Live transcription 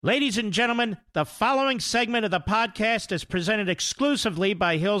Ladies and gentlemen, the following segment of the podcast is presented exclusively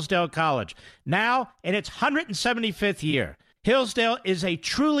by Hillsdale College, now in its 175th year. Hillsdale is a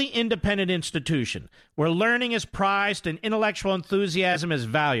truly independent institution where learning is prized and intellectual enthusiasm is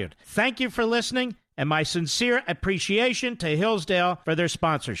valued. Thank you for listening, and my sincere appreciation to Hillsdale for their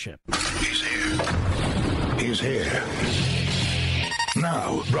sponsorship. He's here. He's here.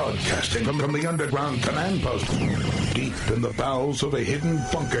 Now, broadcasting from the underground command post, deep in the bowels of a hidden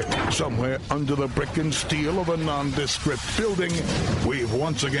bunker, somewhere under the brick and steel of a nondescript building, we've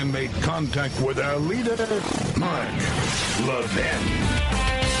once again made contact with our leader, Mark Levin.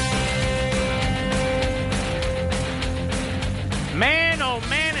 Man, oh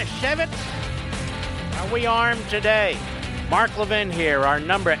man, a Chevette. Are we armed today? Mark Levin here. Our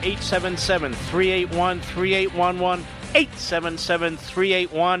number, 877-381-3811.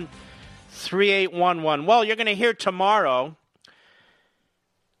 877-381-3811. Well, you're going to hear tomorrow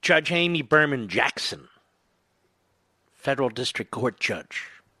Judge Amy Berman Jackson, federal district court judge,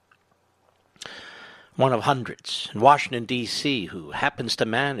 one of hundreds in Washington, D.C., who happens to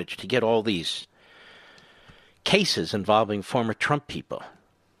manage to get all these cases involving former Trump people.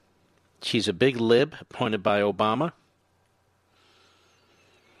 She's a big lib appointed by Obama.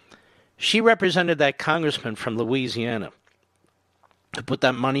 She represented that congressman from Louisiana who put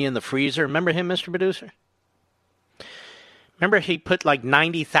that money in the freezer. Remember him, Mr. Producer? Remember he put like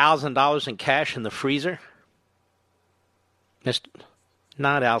 $90,000 in cash in the freezer?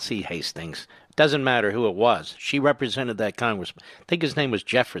 Not Alcee Hastings. Doesn't matter who it was. She represented that congressman. I think his name was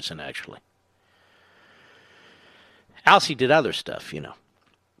Jefferson, actually. Alcee did other stuff, you know.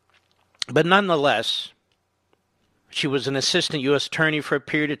 But nonetheless, she was an assistant U.S. Attorney for a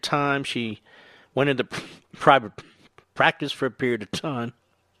period of time. She went into private practice for a period of time.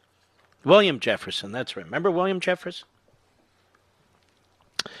 William Jefferson, that's right. Remember William Jefferson?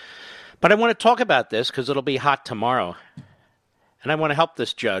 But I want to talk about this because it'll be hot tomorrow. And I want to help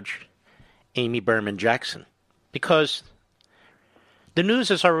this judge, Amy Berman Jackson, because the news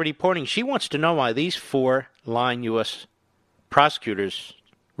is already reporting she wants to know why these 4 lying U.S. prosecutors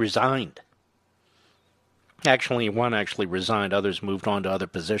resigned. Actually, one actually resigned. Others moved on to other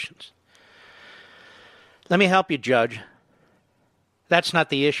positions. Let me help you, Judge. That's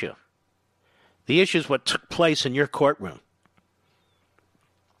not the issue. The issue is what took place in your courtroom.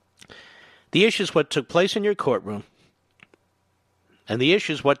 The issue is what took place in your courtroom. And the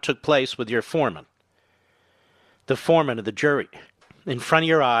issue is what took place with your foreman. The foreman of the jury. In front of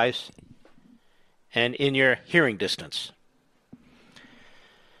your eyes and in your hearing distance.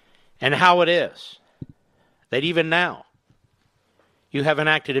 And how it is that even now, you haven't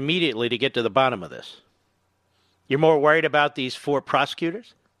acted immediately to get to the bottom of this. You're more worried about these 4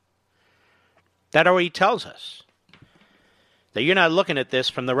 prosecutors? That already tells us that you're not looking at this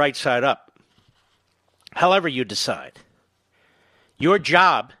from the right side up. However you decide. Your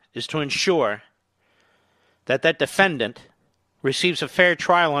job is to ensure that that defendant receives a fair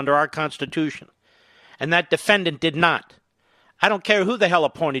trial under our Constitution. And that defendant did not. I don't care who the hell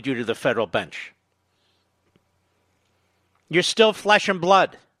appointed you to the federal bench. You're still flesh and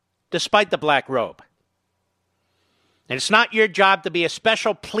blood, despite the black robe. And it's not your job to be a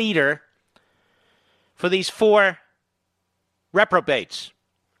special pleader for these 4 reprobates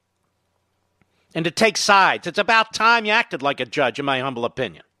and to take sides. It's about time you acted like a judge, in my humble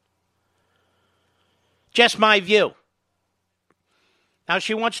opinion. Just my view. Now,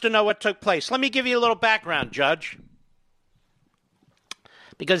 she wants to know what took place. Let me give you a little background, Judge.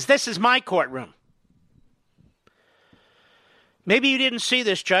 Because this is my courtroom. Maybe you didn't see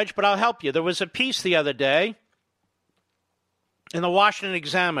this, Judge, but I'll help you. There was a piece the other day in the Washington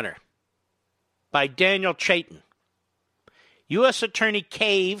Examiner by Daniel Chaitin. U.S. Attorney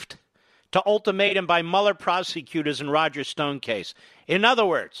caved to ultimatum by Mueller prosecutors in Roger Stone case. In other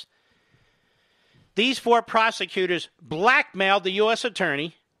words, these 4 prosecutors blackmailed the U.S.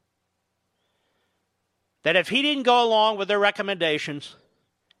 Attorney that if he didn't go along with their recommendations,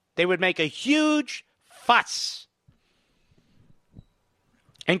 they would make a huge fuss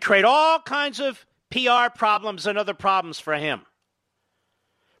and create all kinds of PR problems and other problems for him.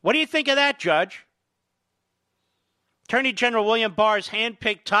 What do you think of that, Judge? Attorney General William Barr's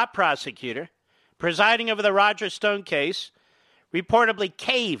handpicked top prosecutor, presiding over the Roger Stone case, reportedly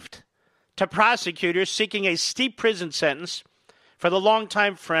caved to prosecutors seeking a steep prison sentence for the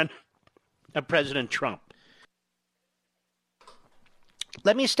longtime friend of President Trump.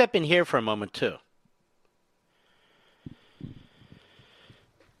 Let me step in here for a moment, too.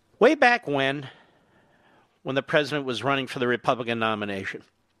 Way back when the president was running for the Republican nomination,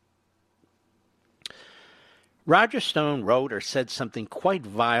 Roger Stone wrote or said something quite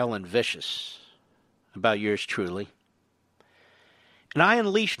vile and vicious about yours truly, and I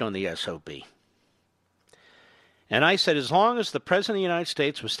unleashed on the SOB. And I said, as long as the President of the United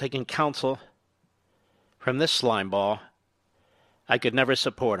States was taking counsel from this slimeball, I could never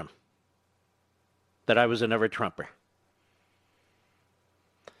support him. That I was a never-Trumper.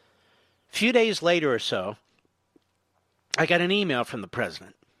 A few days later or so, I got an email from the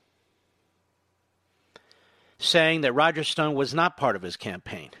President saying that Roger Stone was not part of his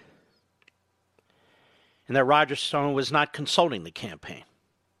campaign and that Roger Stone was not consulting the campaign.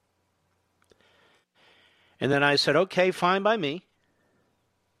 And then I said, okay, fine by me.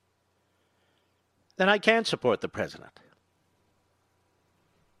 Then I can support the President,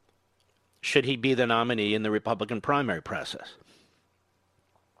 should he be the nominee in the Republican primary process.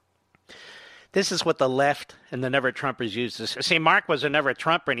 This is what the left and the never-Trumpers use to say. See, Mark was a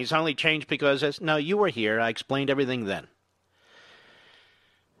never-Trumper, and he's only changed because, no, you were here. I explained everything then.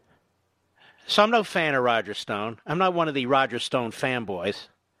 So I'm no fan of Roger Stone. I'm not one of the Roger Stone fanboys.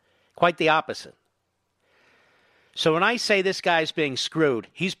 Quite the opposite. So when I say this guy's being screwed,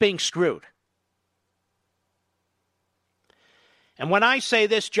 he's being screwed. And when I say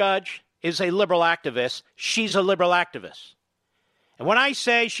this judge is a liberal activist, she's a liberal activist. And when I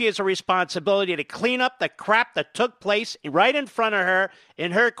say she has a responsibility to clean up the crap that took place right in front of her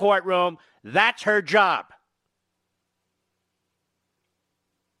in her courtroom, that's her job.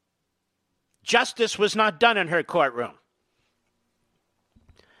 Justice was not done in her courtroom.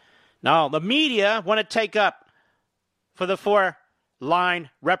 Now, the media want to take up for the four-line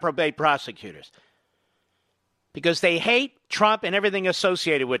reprobate prosecutors because they hate Trump and everything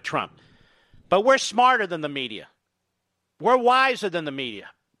associated with Trump. But we're smarter than the media. We're wiser than the media.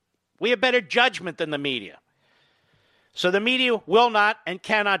 We have better judgment than the media. So the media will not and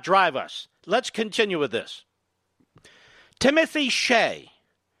cannot drive us. Let's continue with this. Timothy Shea,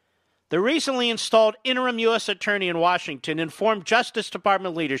 the recently installed interim U.S. Attorney in Washington, informed Justice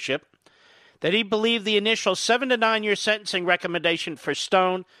Department leadership that he believed the initial 7 to 9 year sentencing recommendation for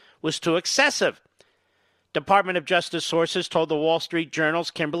Stone was too excessive. Department of Justice sources told the Wall Street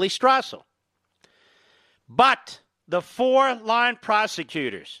Journal's Kimberly Strassel. But the four-line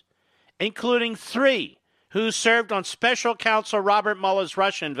prosecutors, including 3 who served on special counsel Robert Mueller's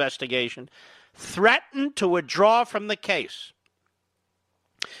Russia investigation, threatened to withdraw from the case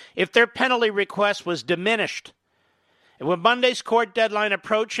if their penalty request was diminished. And with Monday's court deadline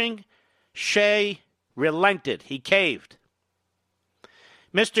approaching, Shea relented. He caved.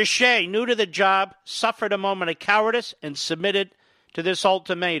 Mr. Shea, new to the job, suffered a moment of cowardice and submitted to this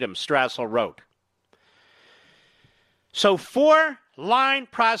ultimatum, Strassel wrote. So 4-line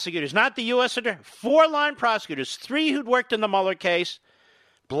prosecutors, not the U.S. Attorney, 4-line prosecutors, 3 who'd worked in the Mueller case,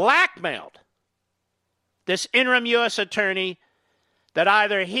 blackmailed this interim U.S. Attorney that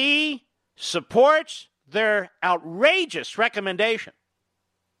either he supports their outrageous recommendation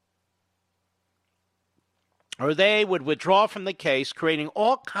or they would withdraw from the case, creating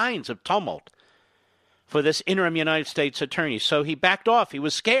all kinds of tumult for this interim United States Attorney. So he backed off. He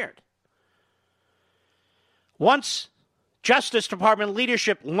was scared. Once Justice Department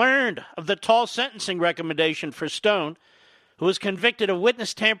leadership learned of the tall sentencing recommendation for Stone, who was convicted of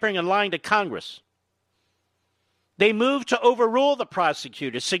witness tampering and lying to Congress, they moved to overrule the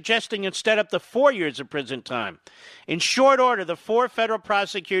prosecutors, suggesting instead up to 4 years of prison time. In short order, the 4 federal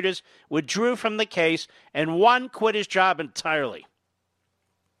prosecutors withdrew from the case, and 1 quit his job entirely.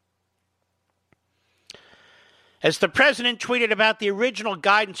 As the president tweeted about the original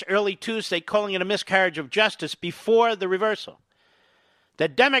guidance early Tuesday, calling it a miscarriage of justice before the reversal, the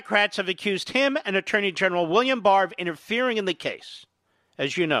Democrats have accused him and Attorney General William Barr of interfering in the case,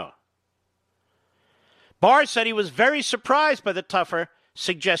 as you know. Barr said he was very surprised by the tougher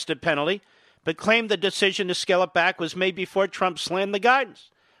suggested penalty, but claimed the decision to scale it back was made before Trump slammed the guidance,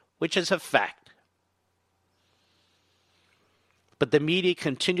 which is a fact. But the media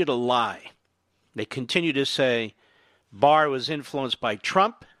continue to lie. They continue to say Barr was influenced by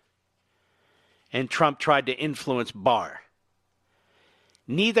Trump, and Trump tried to influence Barr.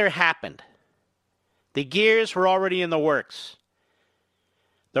 Neither happened. The gears were already in the works.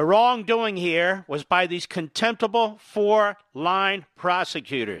 The wrongdoing here was by these contemptible 4-line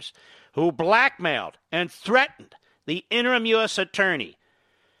prosecutors who blackmailed and threatened the interim U.S. Attorney,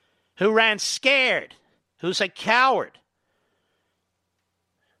 who ran scared, who's a coward,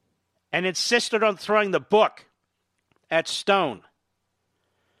 and insisted on throwing the book at Stone.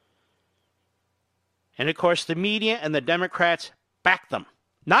 And, of course, the media and the Democrats backed them.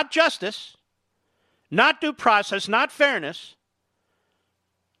 Not justice, not due process, not fairness,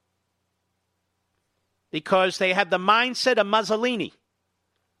 because they have the mindset of Mussolini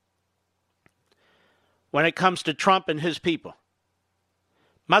when it comes to Trump and his people.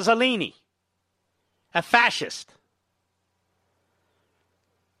 Mussolini, a fascist.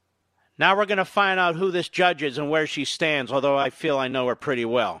 Now we're going to find out who this judge is and where she stands, although I feel I know her pretty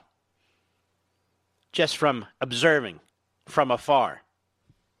well, just from observing from afar.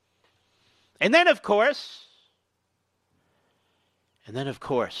 And then, of course,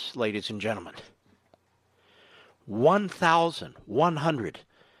 ladies and gentlemen, 1,100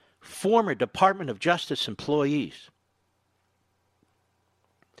 former Department of Justice employees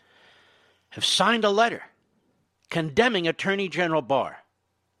have signed a letter condemning Attorney General Barr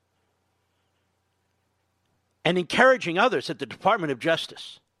and encouraging others at the Department of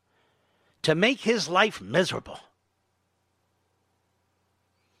Justice to make his life miserable.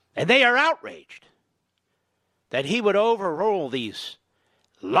 And they are outraged that he would overrule these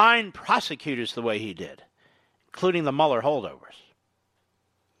lying prosecutors the way he did, including the Mueller holdovers.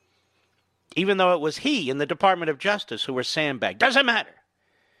 Even though it was he in the Department of Justice who were sandbagged. Doesn't matter.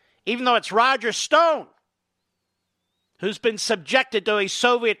 Even though it's Roger Stone who's been subjected to a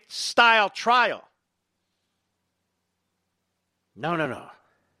Soviet-style trial. No.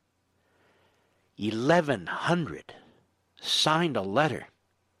 1,100 signed a letter.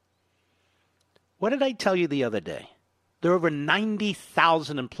 What did I tell you the other day? There are over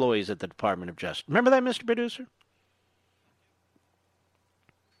 90,000 employees at the Department of Justice. Remember that, Mr. Producer?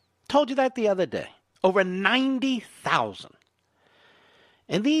 Told you that the other day. Over 90,000.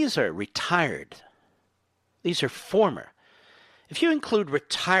 And these are retired. These are former. If you include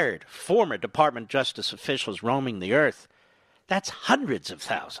retired former Department of Justice officials roaming the earth, that's hundreds of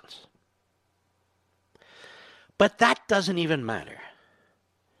thousands. But that doesn't even matter.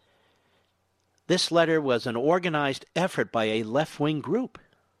 This letter was an organized effort by a left-wing group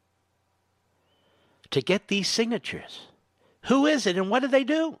to get these signatures. Who is it and what did they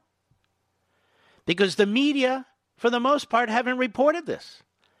do? Because the media, for the most part, haven't reported this.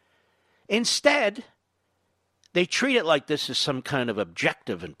 Instead, they treat it like this is some kind of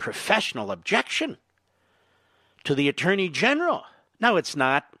objective and professional objection to the Attorney General. No, it's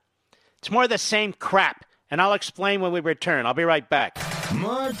not. It's more the same crap, and I'll explain when we return. I'll be right back.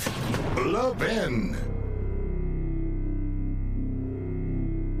 Mark Levin.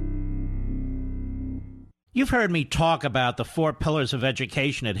 You've heard me talk about the 4 pillars of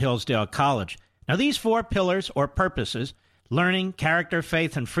education at Hillsdale College. Now, these 4 pillars or purposes, learning, character,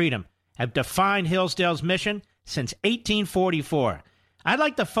 faith, and freedom, have defined Hillsdale's mission since 1844. I'd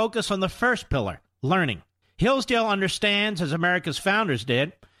like to focus on the first pillar, learning. Hillsdale understands, as America's founders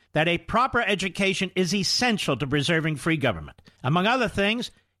did, that a proper education is essential to preserving free government. Among other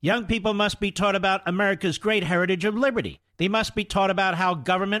things, young people must be taught about America's great heritage of liberty. They must be taught about how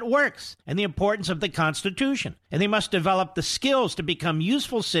government works and the importance of the Constitution. And they must develop the skills to become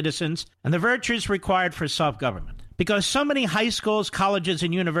useful citizens and the virtues required for self-government. Because so many high schools, colleges,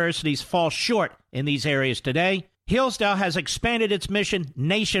 and universities fall short in these areas today, Hillsdale has expanded its mission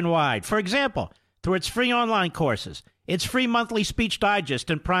nationwide. For example, through its free online courses, its free monthly speech digest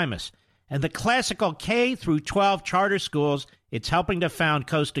and Primus, and the classical K through 12 charter schools it's helping to found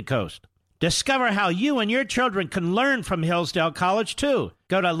coast to coast. Discover how you and your children can learn from Hillsdale College, too.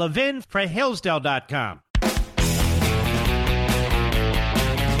 Go to levinforhillsdale.com.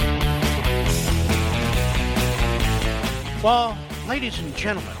 Well, ladies and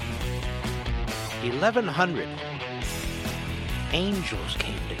gentlemen, 1,100 angels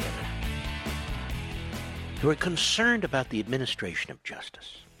came together who were concerned about the administration of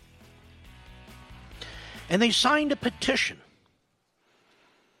justice. And they signed a petition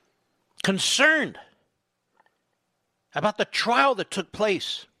concerned about the trial that took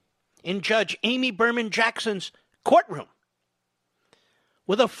place in Judge Amy Berman Jackson's courtroom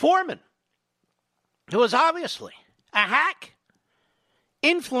with a foreman who was obviously a hack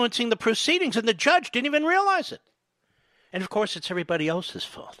influencing the proceedings, and the judge didn't even realize it. And of course, it's everybody else's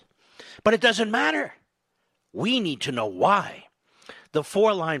fault. But it doesn't matter. We need to know why the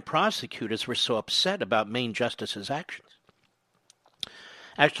 4-line prosecutors were so upset about Maine Justice's actions.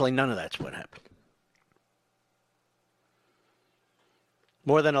 Actually, none of that's what happened.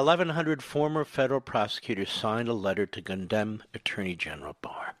 More than 1,100 former federal prosecutors signed a letter to condemn Attorney General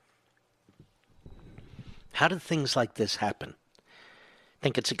Barr. How did things like this happen?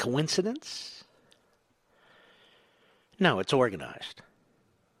 Think it's a coincidence? No, it's organized.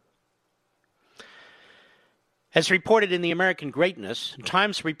 As reported in the American Greatness,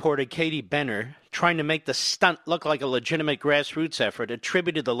 Times reporter Katie Benner, trying to make the stunt look like a legitimate grassroots effort,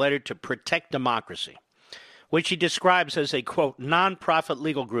 attributed the letter to Protect Democracy, which she describes as a, quote, nonprofit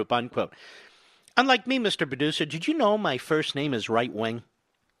legal group, unquote. Unlike me, Mr. Producer, did you know my first name is Right Wing?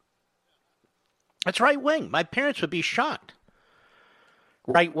 That's Right Wing. My parents would be shocked.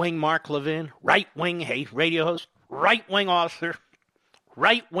 Right Wing Mark Levin, Right Wing radio host, Right Wing author,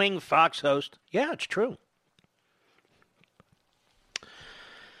 Right Wing Fox host. Yeah, it's true.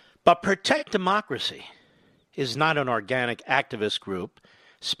 But Protect Democracy is not an organic activist group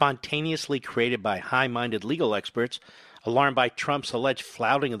spontaneously created by high-minded legal experts alarmed by Trump's alleged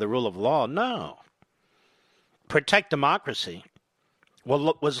flouting of the rule of law. No. Protect Democracy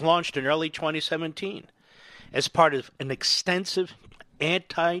was launched in early 2017 as part of an extensive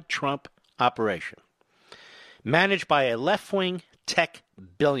anti-Trump operation managed by a left-wing tech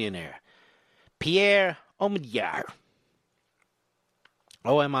billionaire, Pierre Omidyar.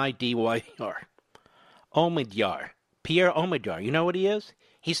 O-M-I-D-Y-R. Omidyar. Pierre Omidyar. You know what he is?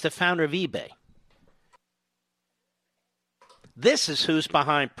 He's the founder of eBay. This is who's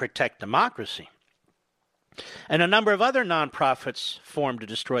behind Protect Democracy. And a number of other nonprofits formed to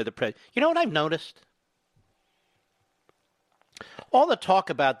destroy the press. You know what I've noticed? All the talk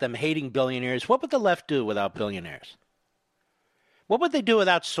about them hating billionaires, what would the left do without billionaires? What would they do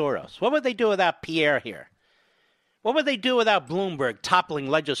without Soros? What would they do without Pierre here? What would they do without Bloomberg toppling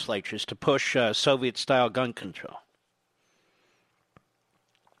legislatures to push Soviet-style gun control?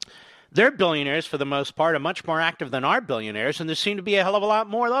 Their billionaires, for the most part, are much more active than our billionaires, and there seem to be a hell of a lot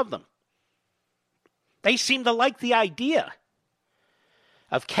more of them. They seem to like the idea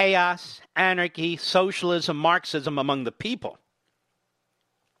of chaos, anarchy, socialism, Marxism among the people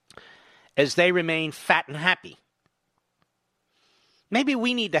as they remain fat and happy. Maybe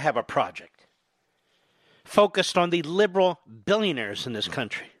we need to have a project focused on the liberal billionaires in this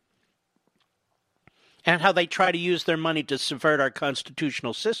country and how they try to use their money to subvert our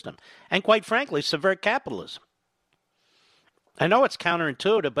constitutional system and, quite frankly, subvert capitalism. I know it's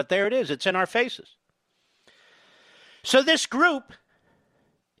counterintuitive, but there it is. It's in our faces. So this group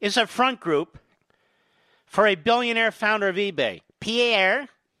is a front group for a billionaire founder of eBay, Pierre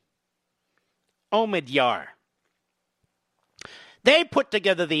Omidyar. They put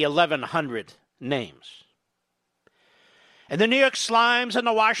together the 1,100 names. And the New York Slimes and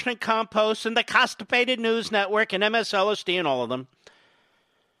the Washington Compost and the Constipated News Network and MSLSD and all of them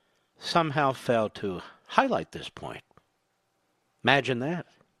somehow failed to highlight this point. Imagine that.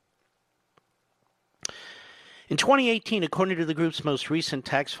 In 2018, according to the group's most recent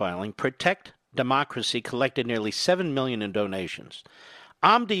tax filing, Protect Democracy collected nearly $7 million in donations.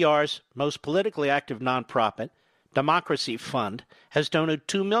 Omidyar's most politically active nonprofit, Democracy Fund, has donated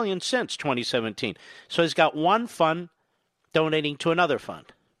 $2 million since 2017. So he's got one fund donating to another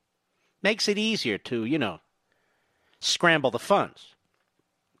fund. Makes it easier to, scramble the funds.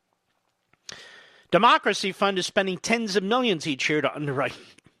 Democracy Fund is spending tens of millions each year to underwrite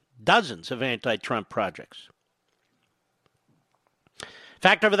dozens of anti-Trump projects. In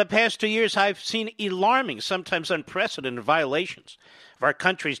fact, over the past 2 years, I've seen alarming, sometimes unprecedented violations of our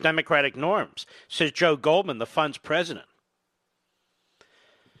country's democratic norms, says Joe Goldman, the fund's president.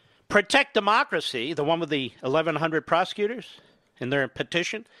 Protect Democracy, the one with the 1,100 prosecutors in their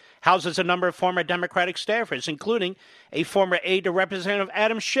petition, houses a number of former Democratic staffers, including a former aide to Representative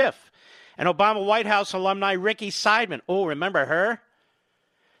Adam Schiff, and Obama White House alumni Ricky Seidman. Oh, remember her?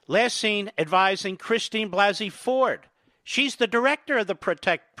 Last seen advising Christine Blasey Ford. She's the director of the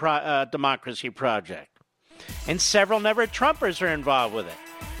Protect Democracy Project. And several never-Trumpers are involved with it.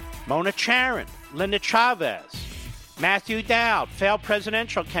 Mona Charen, Linda Chavez, Matthew Dowd, failed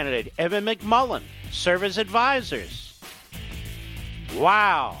presidential candidate, Evan McMullen, serve as advisors.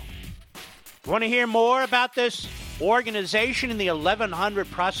 Wow. Want to hear more about this organization and the 1,100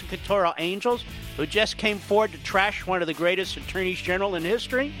 prosecutorial angels who just came forward to trash one of the greatest attorneys general in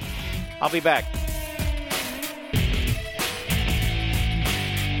history? I'll be back.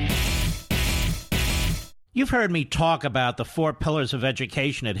 You've heard me talk about the 4 pillars of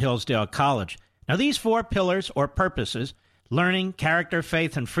education at Hillsdale College. Now, these 4 pillars or purposes, learning, character,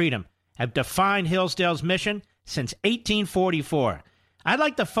 faith, and freedom, have defined Hillsdale's mission since 1844. I'd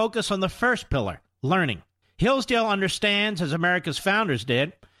like to focus on the first pillar, learning. Hillsdale understands, as America's founders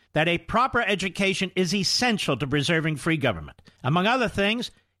did, that a proper education is essential to preserving free government. Among other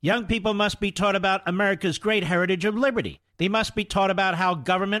things, young people must be taught about America's great heritage of liberty. They must be taught about how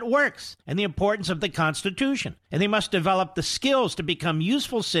government works and the importance of the Constitution. And they must develop the skills to become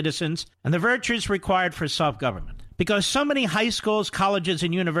useful citizens and the virtues required for self-government. Because so many high schools, colleges,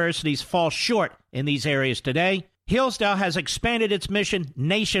 and universities fall short in these areas today, Hillsdale has expanded its mission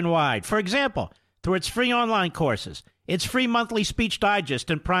nationwide. For example, through its free online courses, its free monthly speech digest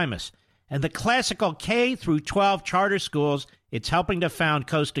and Primus, and the classical K through 12 charter schools it's helping to found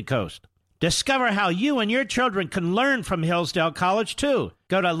coast to coast. Discover how you and your children can learn from Hillsdale College, too.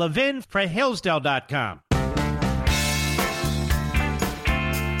 Go to levinforhillsdale.com.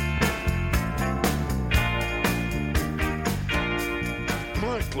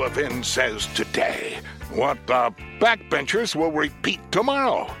 Mark Levin says today what the backbenchers will repeat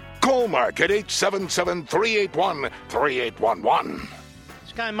tomorrow. Call Mark at 877-381-3811.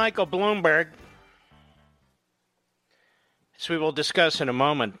 This guy, Michael Bloomberg, as we will discuss in a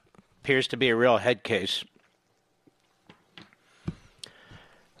moment, appears to be a real head case.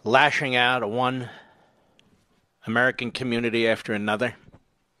 Lashing out at one American community after another.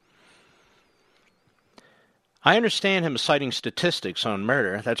 I understand him citing statistics on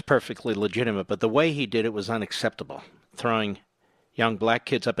murder. That's perfectly legitimate. But the way he did it was unacceptable. Throwing young black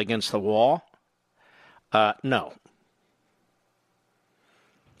kids up against the wall? No.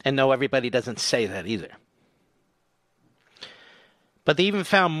 And no, everybody doesn't say that either. But they even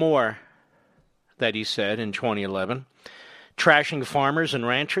found more that he said in 2011. Trashing farmers and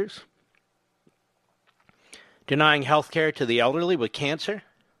ranchers. Denying health care to the elderly with cancer.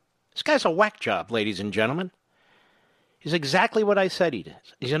 This guy's a whack job, ladies and gentlemen. He's exactly what I said he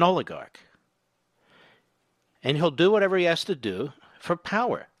is. He's an oligarch. And he'll do whatever he has to do for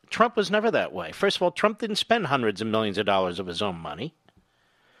power. Trump was never that way. First of all, Trump didn't spend hundreds of millions of dollars of his own money.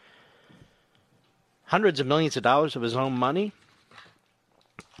 Hundreds of millions of dollars of his own money.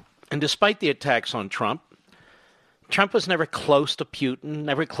 And despite the attacks on Trump, Trump was never close to Putin,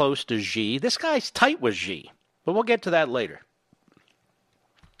 never close to Xi. This guy's tight with Xi, but we'll get to that later.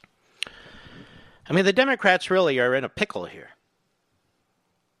 I mean, the Democrats really are in a pickle here.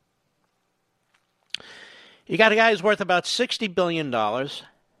 You got a guy who's worth about $60 billion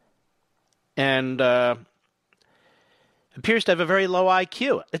and appears to have a very low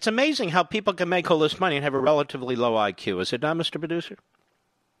IQ. It's amazing how people can make all this money and have a relatively low IQ. Is it not, Mr. Producer?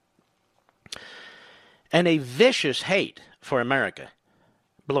 And a vicious hate for America,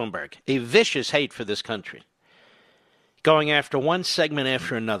 Bloomberg. A vicious hate for this country. Going after one segment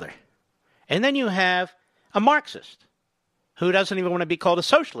after another. And then you have a Marxist who doesn't even want to be called a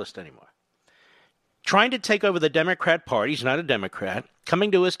socialist anymore. Trying to take over the Democrat Party. He's not a Democrat. Coming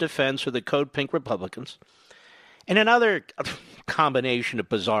to his defense with the Code Pink Republicans. And another combination of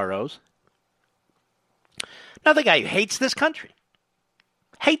bizarros. Another guy who hates this country.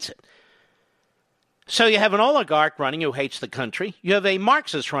 Hates it. So you have an oligarch running who hates the country. You have a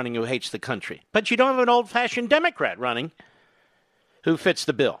Marxist running who hates the country. But you don't have an old-fashioned Democrat running who fits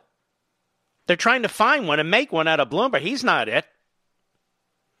the bill. They're trying to find one and make one out of Bloomberg. He's not it.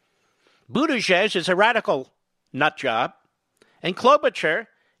 Buttigieg is a radical nut job. And Klobuchar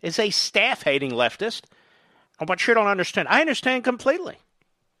is a staff-hating leftist. But you don't understand. I understand completely.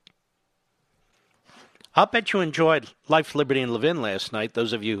 I'll bet you enjoyed Life, Liberty, and Levin last night,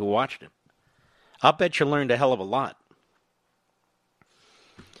 those of you who watched it. I'll bet you learned a hell of a lot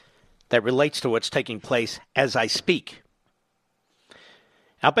that relates to what's taking place as I speak.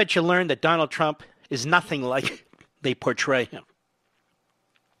 I'll bet you learned that Donald Trump is nothing like they portray him.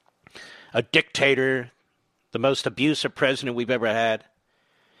 A dictator, the most abusive president we've ever had.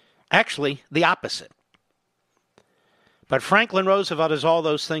 Actually, the opposite. But Franklin Roosevelt is all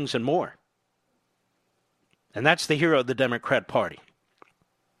those things and more. And that's the hero of the Democrat Party.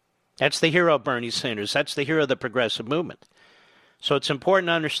 That's the hero of Bernie Sanders. That's the hero of the progressive movement. So it's important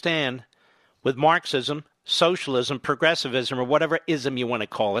to understand with Marxism, socialism, progressivism, or whatever ism you want to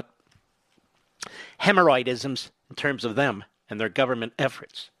call it, hemorrhoidisms in terms of them and their government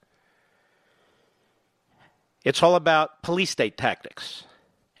efforts. It's all about police state tactics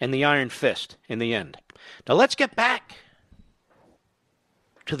and the iron fist in the end. Now let's get back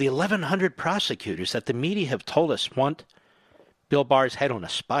to the 1,100 prosecutors that the media have told us want Bill Barr's head on a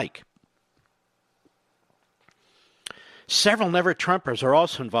spike. Several never-Trumpers are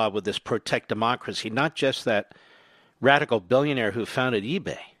also involved with this Protect Democracy, not just that radical billionaire who founded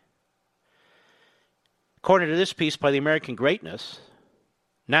eBay. According to this piece by the American Greatness,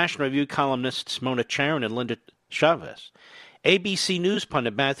 National Review columnists Mona Charen and Linda Chavez, ABC News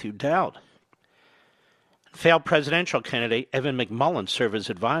pundit Matthew Dowd, failed presidential candidate Evan McMullin serve as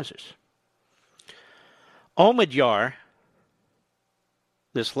advisors. Omidyar,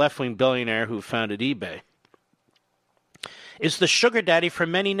 this left-wing billionaire who founded eBay, is the sugar daddy for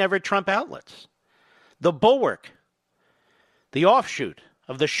many never-Trump outlets. The Bulwark, the offshoot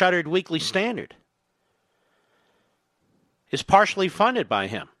of the shuttered Weekly Standard, is partially funded by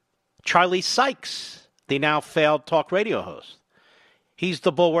him. Charlie Sykes, the now failed talk radio host, he's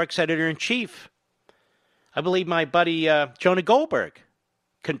the Bulwark's editor-in-chief. I believe my buddy Jonah Goldberg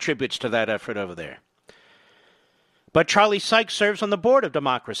contributes to that effort over there. But Charlie Sykes serves on the board of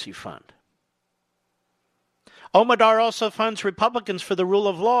Democracy Fund. Omadar also funds Republicans for the Rule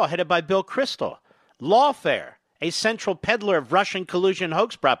of Law, headed by Bill Kristol. Lawfare, a central peddler of Russian collusion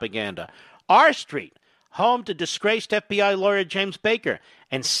hoax propaganda. R Street, home to disgraced FBI lawyer James Baker.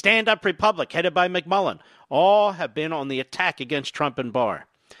 And Stand Up Republic, headed by McMullen. All have been on the attack against Trump and Barr.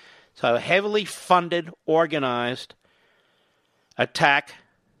 So a heavily funded, organized attack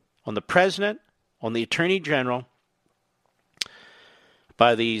on the president, on the attorney general,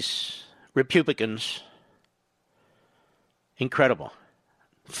 by these Republicans. Incredible.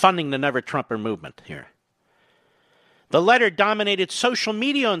 Funding the Never Trumper movement here. The letter dominated social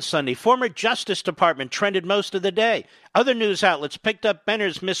media on Sunday. Former Justice Department trended most of the day. Other news outlets picked up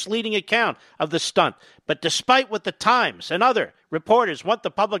Benner's misleading account of the stunt. But despite what the Times and other reporters want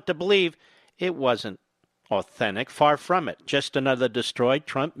the public to believe, it wasn't authentic. Far from it. Just another destroyed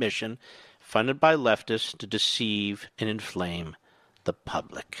Trump mission funded by leftists to deceive and inflame the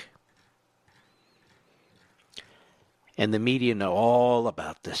public. And the media know all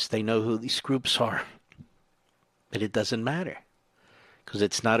about this. They know who these groups are. But it doesn't matter, because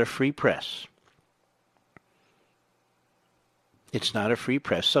it's not a free press. It's not a free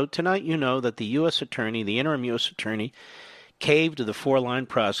press. So tonight you know that the U.S. Attorney, the interim U.S. Attorney, caved to the four-line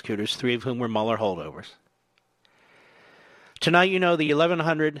prosecutors, three of whom were Mueller holdovers. Tonight you know the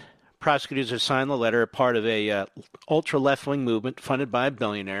 1,100 prosecutors who signed the letter are part of a ultra-left-wing movement funded by a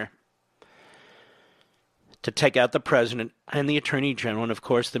billionaire to take out the president and the attorney general, and of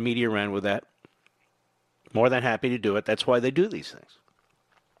course the media ran with that. More than happy to do it. That's why they do these things.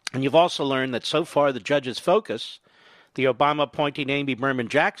 And you've also learned that so far the judge's focus, the Obama appointee Amy Berman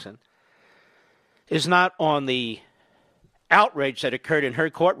Jackson, is not on the outrage that occurred in her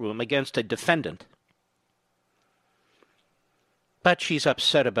courtroom against a defendant, but she's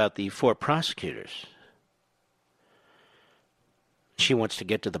upset about the four prosecutors. She wants to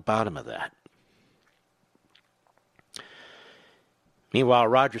get to the bottom of that. Meanwhile,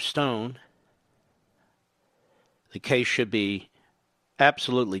 Roger Stone, the case should be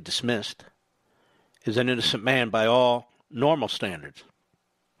absolutely dismissed, is an innocent man by all normal standards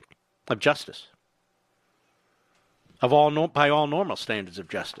of justice. By all normal standards of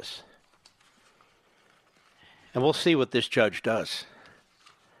justice. And we'll see what this judge does.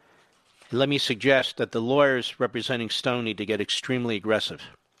 And let me suggest that the lawyers representing Stone need to get extremely aggressive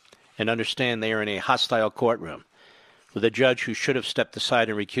and understand they are in a hostile courtroom with a judge who should have stepped aside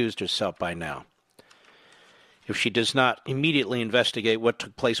and recused herself by now, if she does not immediately investigate what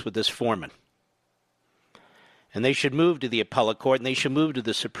took place with this foreman. And they should move to the appellate court, and they should move to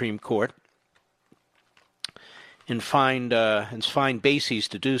the Supreme Court and find bases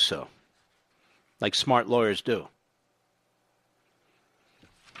to do so, like smart lawyers do.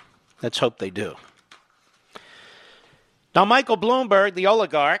 Let's hope they do. Now, Michael Bloomberg, the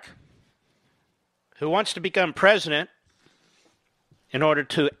oligarch, who wants to become president in order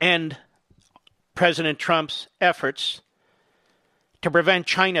to end President Trump's efforts to prevent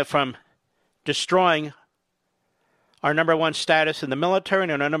China from destroying our number one status in the military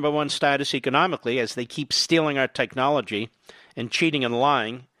and our number one status economically, as they keep stealing our technology and cheating and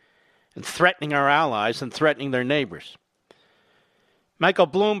lying and threatening our allies and threatening their neighbors. Michael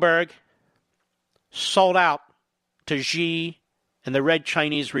Bloomberg sold out to Xi and the Red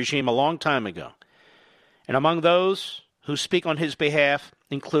Chinese regime a long time ago. And among those who speak on his behalf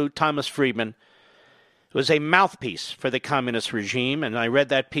include Thomas Friedman, who is a mouthpiece for the communist regime, and I read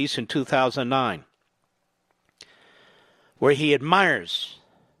that piece in 2009, where he admires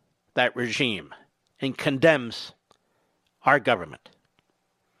that regime and condemns our government.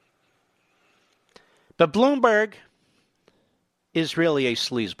 But Bloomberg is really a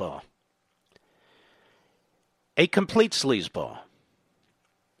sleazeball, a complete sleazeball,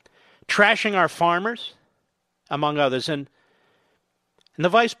 trashing our farmers, among others. And the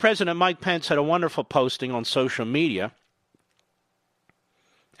Vice President, Mike Pence, had a wonderful posting on social media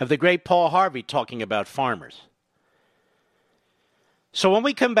of the great Paul Harvey talking about farmers. So when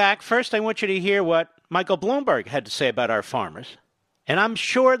we come back, first I want you to hear what Michael Bloomberg had to say about our farmers. And I'm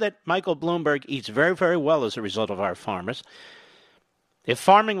sure that Michael Bloomberg eats very, very well as a result of our farmers. If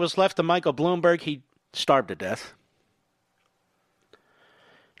farming was left to Michael Bloomberg, he'd starve to death.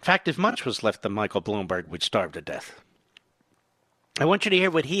 In fact, if much was left to Michael Bloomberg, we'd starve to death. I want you to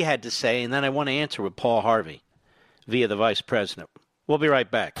hear what he had to say, and then I want to answer with Paul Harvey via the Vice President. We'll be right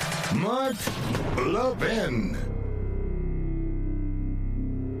back. Mark Levin.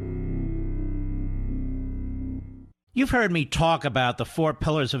 You've heard me talk about the 4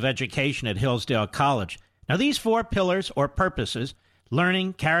 pillars of education at Hillsdale College. Now, these 4 pillars or purposes,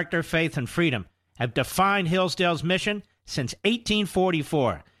 learning, character, faith, and freedom, have defined Hillsdale's mission since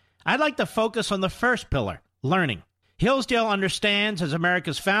 1844. I'd like to focus on the first pillar, learning. Hillsdale understands, as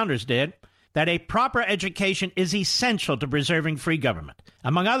America's founders did, that a proper education is essential to preserving free government.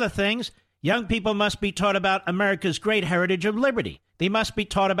 Among other things, young people must be taught about America's great heritage of liberty. They must be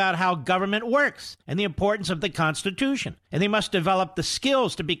taught about how government works and the importance of the Constitution. And they must develop the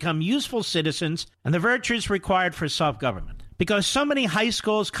skills to become useful citizens and the virtues required for self-government. Because so many high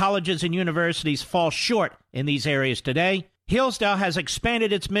schools, colleges, and universities fall short in these areas today, Hillsdale has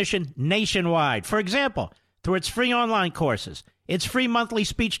expanded its mission nationwide. For example, through its free online courses, its free monthly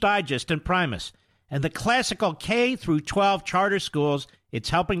speech digest and Primus, and the classical K through 12 charter schools it's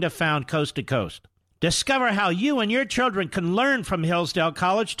helping to found coast to coast. Discover how you and your children can learn from Hillsdale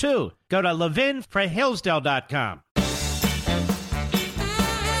College, too. Go to levinforhillsdale.com.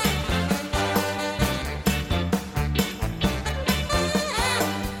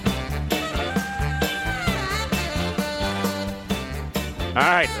 All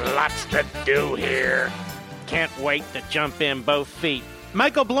right, lots to do here. Can't wait to jump in both feet.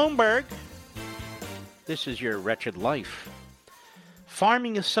 Michael Bloomberg, this is your wretched life.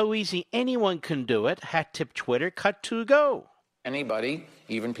 Farming is so easy, anyone can do it. Hat tip Twitter, cut to go. Anybody,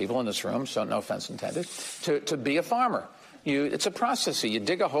 even people in this room, so no offense intended, to be a farmer. It's a process. You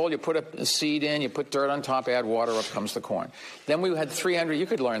dig a hole, you put a seed in, you put dirt on top, add water, up comes the corn. Then we had 300, you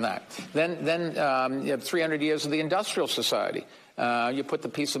could learn that. Then you have 300 years of the Industrial Society. You put the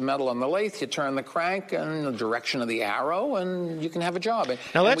piece of metal on the lathe, you turn the crank in the direction of the arrow, and you can have a job.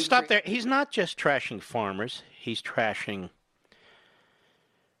 Now let's stop there. He's not just trashing farmers. He's trashing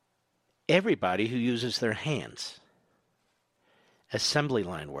everybody who uses their hands. Assembly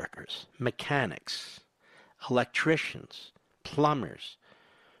line workers, mechanics, electricians, plumbers,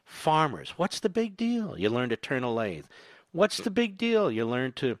 farmers. What's the big deal? You learn to turn a lathe. What's the big deal? You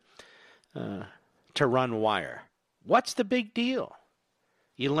learn to run wire. What's the big deal?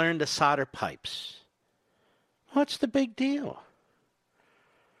 You learn to solder pipes. What's the big deal?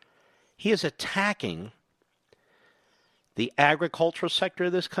 He is attacking the agricultural sector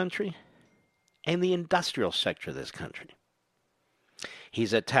of this country and the industrial sector of this country.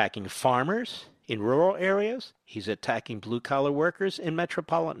 He's attacking farmers in rural areas. He's attacking blue-collar workers in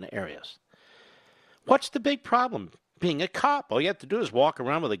metropolitan areas. What's the big problem? Being a cop, all you have to do is walk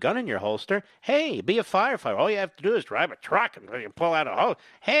around with a gun in your holster. Hey, be a firefighter. All you have to do is drive a truck and pull out a hose.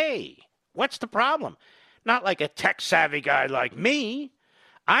 Hey, what's the problem? Not like a tech-savvy guy like me.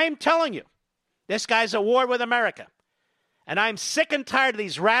 I'm telling you, this guy's at war with America. And I'm sick and tired of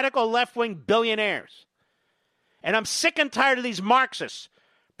these radical left-wing billionaires. And I'm sick and tired of these Marxists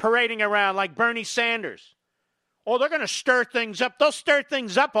parading around like Bernie Sanders. Oh, they're going to stir things up. They'll stir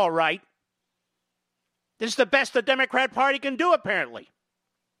things up all right. This is the best the Democrat Party can do, apparently.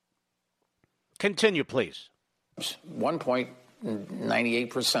 Continue, please.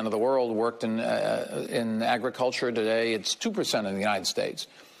 1.98% of the world worked in agriculture. Today, it's 2% in the United States.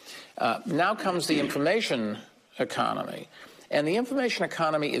 Now comes the information economy. And the information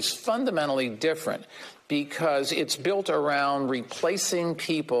economy is fundamentally different because it's built around replacing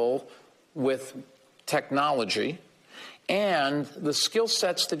people with technology. And the skill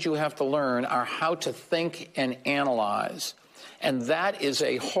sets that you have to learn are how to think and analyze. And that is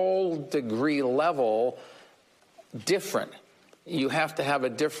a whole degree level different. You have to have a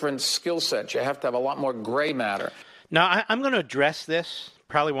different skill set. You have to have a lot more gray matter. Now, I'm going to address this.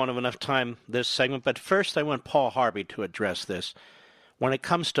 Probably won't have enough time this segment. But first, I want Paul Harvey to address this. When it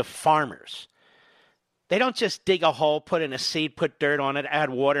comes to farmers, they don't just dig a hole, put in a seed, put dirt on it, add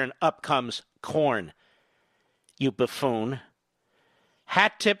water, and up comes corn. You buffoon.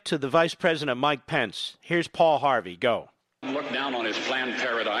 Hat tip to the Vice President Mike Pence. Here's Paul Harvey. Go. Looked down on his planned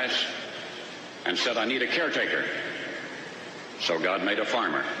paradise and said, I need a caretaker. So God made a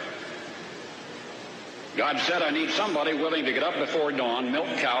farmer. God said, I need somebody willing to get up before dawn,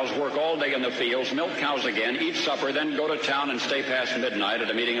 milk cows, work all day in the fields, milk cows again, eat supper, then go to town and stay past midnight at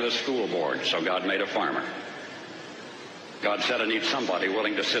a meeting of the school board. So God made a farmer. God said, I need somebody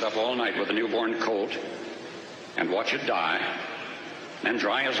willing to sit up all night with a newborn colt and watch it die, then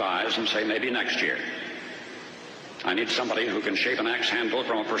dry his eyes and say, maybe next year. I need somebody who can shape an axe handle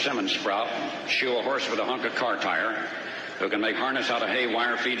from a persimmon sprout, shoe a horse with a hunk of car tire, who can make harness out of hay,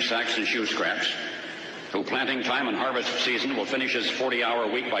 wire, feed sacks, and shoe scraps, who planting time and harvest season will finish his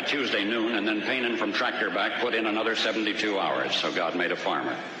 40-hour week by Tuesday noon and then pain in from tractor back, put in another 72 hours. So God made a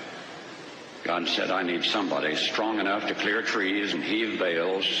farmer. God said, I need somebody strong enough to clear trees and heave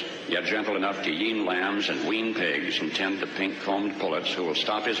bales, yet gentle enough to yean lambs and wean pigs and tend the pink-combed pullets, who will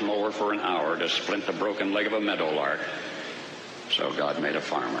stop his mower for an hour to splint the broken leg of a meadowlark. So God made a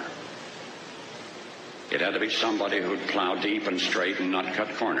farmer. It had to be somebody who'd plow deep and straight and not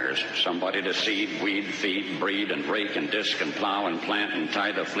cut corners. Somebody to seed, weed, feed, breed, and rake and disc and plow and plant and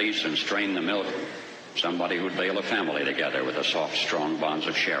tie the fleece and strain the milk. Somebody who'd bail a family together with the soft, strong bonds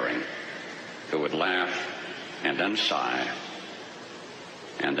of sharing. Who would laugh and then sigh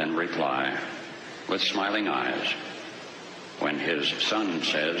and then reply with smiling eyes when his son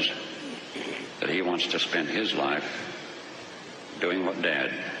says that he wants to spend his life doing what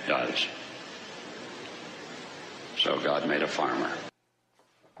Dad does. So God made a farmer.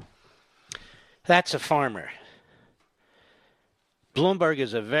 That's a farmer. Bloomberg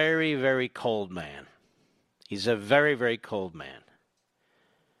is a very, very cold man. He's a very, very cold man.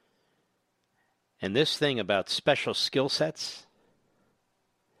 And this thing about special skill sets,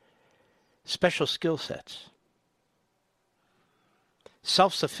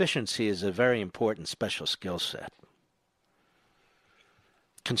 self-sufficiency is a very important special skill set.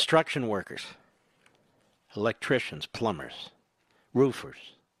 Construction workers, electricians, plumbers,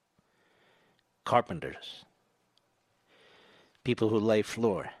 roofers, carpenters, people who lay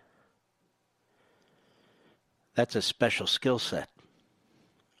floor. That's a special skill set.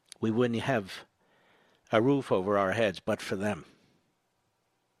 We wouldn't have a roof over our heads but for them.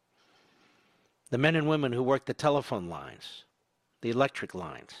 The men and women who work the telephone lines, the electric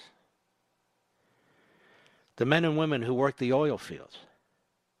lines, the men and women who work the oil fields.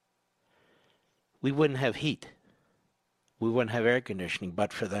 We wouldn't have heat. We wouldn't have air conditioning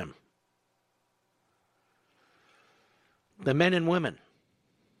but for them. The men and women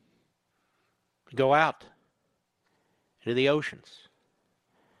who go out into the oceans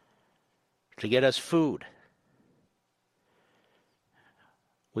to get us food.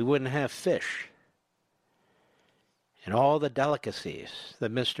 We wouldn't have fish and all the delicacies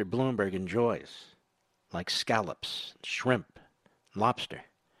that Mr. Bloomberg enjoys, like scallops, shrimp, lobster.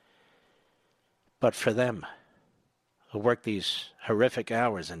 But for them, who work these horrific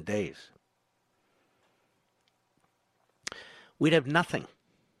hours and days, we'd have nothing.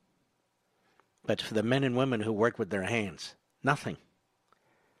 But for the men and women who work with their hands, nothing.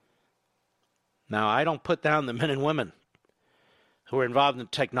 Now, I don't put down the men and women who are involved in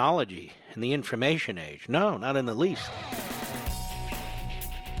technology and the information age. No, not in the least.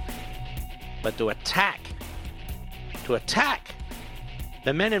 But to attack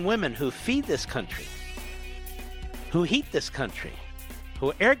the men and women who feed this country, who heat this country,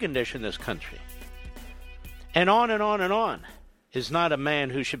 who air condition this country, and on and on and on, is not a man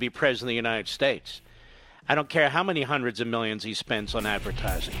who should be president of the United States. I don't care how many hundreds of millions he spends on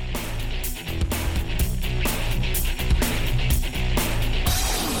advertising.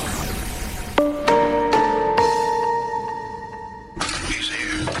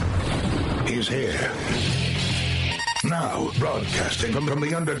 He's here. Now, broadcasting from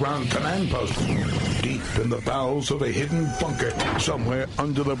the underground command post, deep in the bowels of a hidden bunker, somewhere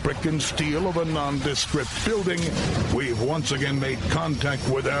under the brick and steel of a nondescript building, we've once again made contact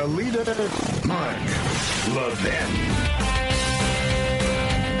with our leader, Mark Levin.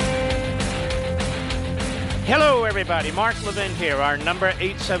 Hello, everybody. Mark Levin here. Our number,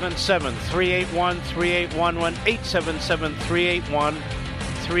 877-381-3811,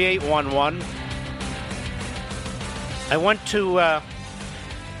 877-381-3811. I want to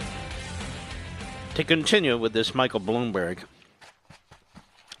continue with this Michael Bloomberg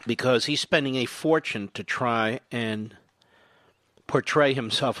because he's spending a fortune to try and portray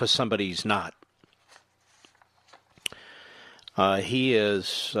himself as somebody he's not. He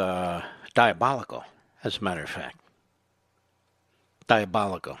is diabolical, as a matter of fact.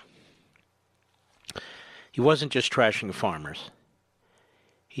 Diabolical. He wasn't just trashing farmers.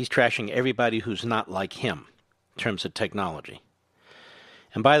 He's trashing everybody who's not like him in terms of technology.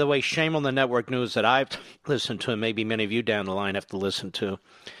 And by the way, shame on the network news that I've listened to, and maybe many of you down the line have to listen to.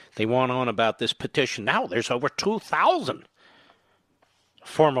 They went on about this petition. Now there's over 2,000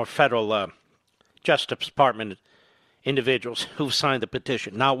 former federal Justice Department individuals who've signed the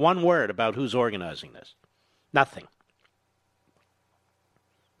petition. Not one word about who's organizing this. Nothing.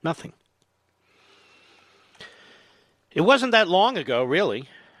 Nothing. It wasn't that long ago, really,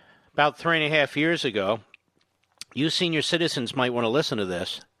 about 3.5 years ago. You senior citizens might want to listen to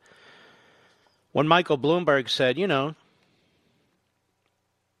this. When Michael Bloomberg said, you know,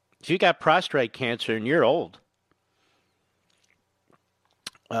 if you got prostate cancer and you're old,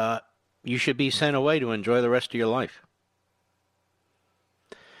 you should be sent away to enjoy the rest of your life.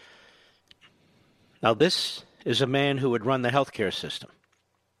 Now, this is a man who would run the healthcare system.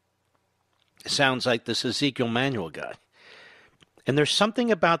 It sounds like this Ezekiel Manuel guy. And there's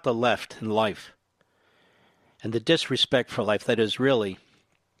something about the left in life and the disrespect for life that is really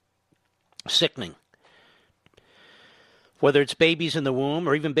sickening. whether it's babies in the womb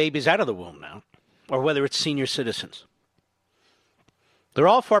or even babies out of the womb now, or whether it's senior citizens. They're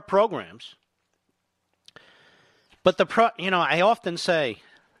all for programs. But I often say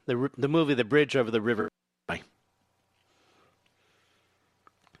the movie The Bridge Over the River.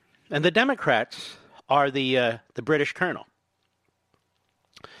 And the Democrats are the British colonel.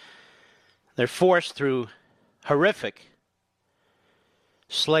 They're forced through horrific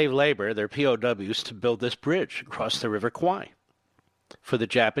slave labor, their POWs, to build this bridge across the River Kwai for the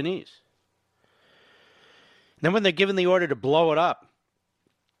Japanese. Then when they're given the order to blow it up,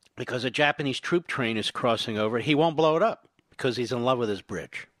 because a Japanese troop train is crossing over, he won't blow it up because he's in love with his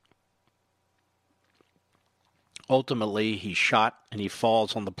bridge. Ultimately, he's shot and he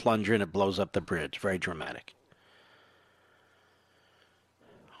falls on the plunger and it blows up the bridge. Very dramatic.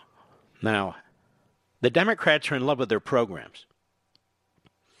 Now, the Democrats are in love with their programs.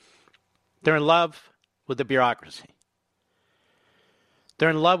 They're in love with the bureaucracy.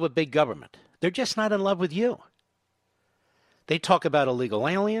 They're in love with big government. They're just not in love with you. They talk about illegal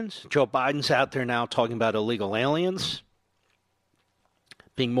aliens. Joe Biden's out there now talking about illegal aliens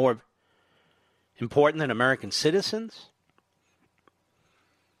being more important than American citizens.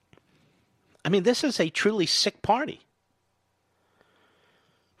 I mean, this is a truly sick party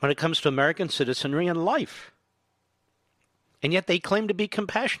when it comes to American citizenry and life. And yet they claim to be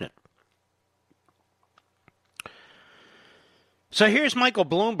compassionate. So here's Michael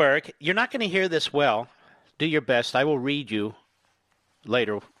Bloomberg. You're not going to hear this well. Do your best. I will read you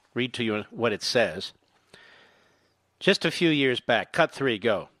later, read to you what it says. Just a few years back. Cut 3,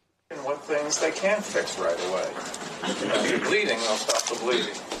 go. And what things they can fix right away. If you're bleeding, they'll stop the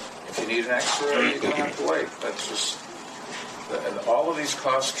bleeding. If you need an X-ray, you're going to have to wait. That's just... And all of these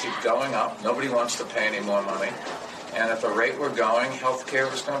costs keep going up. Nobody wants to pay any more money. And at the rate we're going,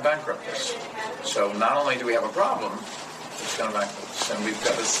 healthcare is going to bankrupt us. So not only do we have a problem, it's going to bankrupt us. And we've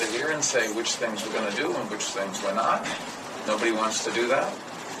got to sit here and say which things we're going to do and which things we're not. Nobody wants to do that.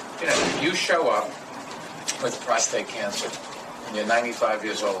 You know, if you show up with prostate cancer and you're 95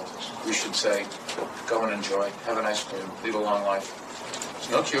 years old, we should say, go and enjoy, have a nice career, live a long life.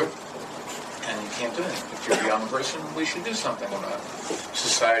 There's no cure, and you can't do anything. If you're a young person, we should do something about it.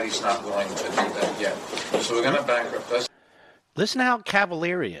 Society's not willing to do that yet. So we're going to bankrupt us. Listen to how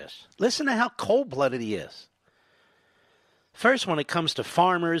cavalier he is. Listen to how cold-blooded he is. First, when it comes to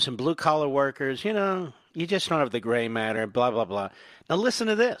farmers and blue-collar workers, you know, you just don't have the gray matter, blah, blah, blah. Now listen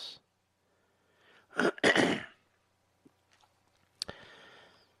to this.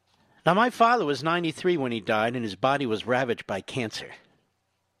 Now, my father was 93 when he died, and his body was ravaged by cancer.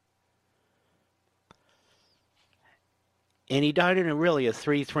 And he died in a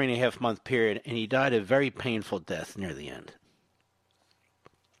 3.5 month period, and he died a very painful death near the end.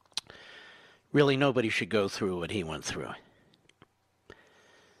 Really, nobody should go through what he went through.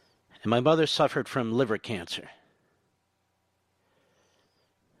 And my mother suffered from liver cancer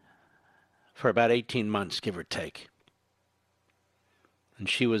for about 18 months, give or take. And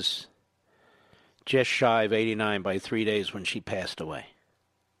she was just shy of 89 by 3 days when she passed away.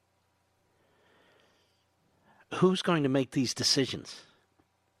 Who's going to make these decisions?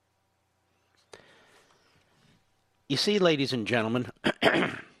 You see, ladies and gentlemen,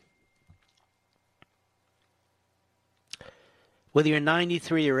 whether you're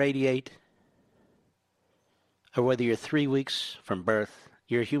 93 or 88, or whether you're 3 weeks from birth,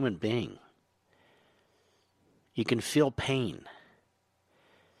 you're a human being. You can feel pain.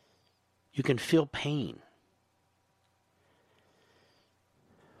 You can feel pain.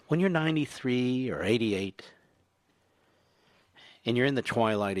 When you're 93 or 88, and you're in the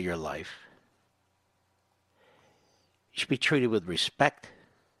twilight of your life, you should be treated with respect.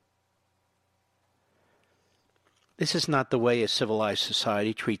 This is not the way a civilized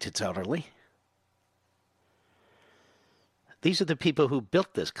society treats its elderly. These are the people who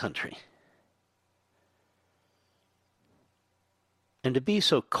built this country. And to be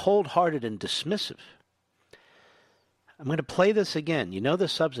so cold-hearted and dismissive. I'm going to play this again. You know the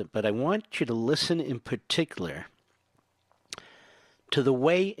substance, but I want you to listen in particular to the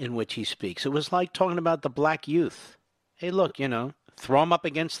way in which he speaks. It was like talking about the black youth. Hey, look, you know, throw them up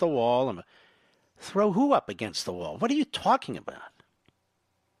against the wall. Throw who up against the wall? What are you talking about?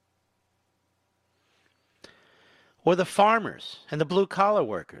 Or the farmers and the blue-collar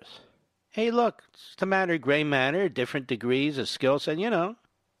workers. Hey, look, it's a matter of gray matter, different degrees of skill set, you know.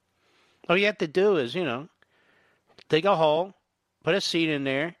 All you have to do is, you know, dig a hole, put a seed in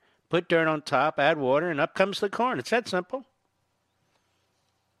there, put dirt on top, add water, and up comes the corn. It's that simple.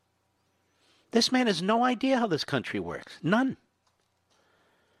 This man has no idea how this country works. None.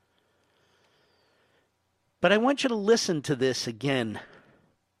 But I want you to listen to this again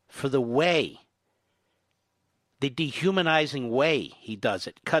for the way, the dehumanizing way he does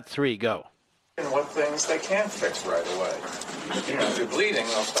it. Cut 3, go. And what things they can fix right away. You know, if you're bleeding,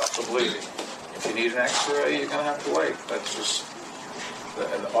 they'll stop the bleeding. If you need an X-ray, you're going to have to wait. That's just...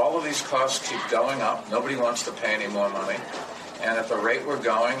 all of these costs keep going up. Nobody wants to pay any more money. And at the rate we're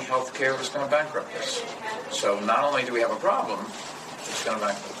going, healthcare is going to bankrupt us. So not only do we have a problem, it's going to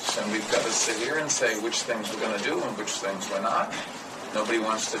bankrupt us. And we've got to sit here and say which things we're going to do and which things we're not. Nobody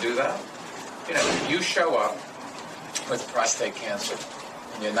wants to do that. You know, you show up with prostate cancer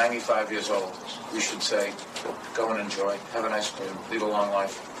and you're 95 years old. We should say, go and enjoy. Have a nice career. Lead a long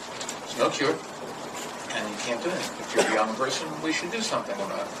life. There's no cure. And you can't do it. If you're a young person, we should do something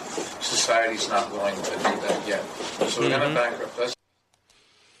about it. Society's not willing to do that yet. So we're going to bankrupt us.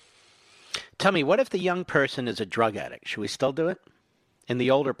 Tell me, what if the young person is a drug addict? Should we still do it? And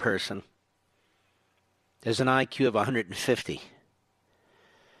the older person has an IQ of 150,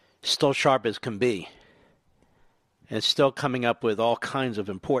 still sharp as can be, and still coming up with all kinds of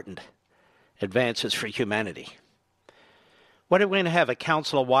important advances for humanity. What are we going to have, a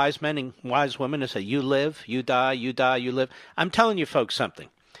council of wise men and wise women to say, you live, you die, you die, you live? I'm telling you folks something.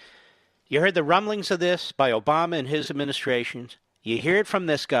 You heard the rumblings of this by Obama and his administrations. You hear it from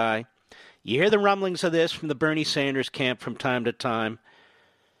this guy. You hear the rumblings of this from the Bernie Sanders camp from time to time.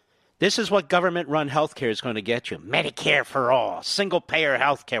 This is what government-run health care is going to get you. Medicare for all, single-payer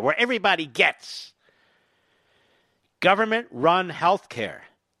health care, where everybody gets. Government-run health care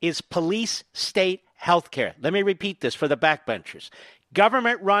is police state health care. Let me repeat this for the backbenchers.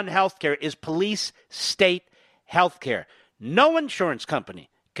 Government-run health care is police state health care. No insurance company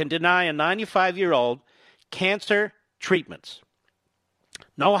can deny a 95-year-old cancer treatments.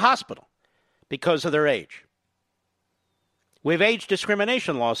 No hospital because of their age. We have age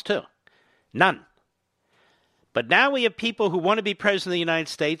discrimination laws, too. None. But now we have people who want to be president of the United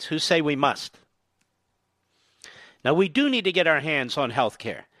States who say we must. Now, we do need to get our hands on health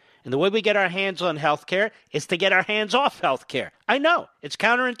care. And the way we get our hands on health care is to get our hands off health care. I know. It's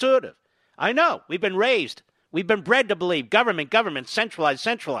counterintuitive. I know. We've been raised. We've been bred to believe government,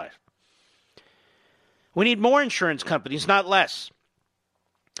 centralized. We need more insurance companies, not less.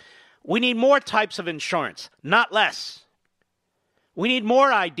 We need more types of insurance, not less. We need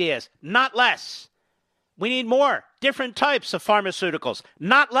more ideas, not less. We need more different types of pharmaceuticals,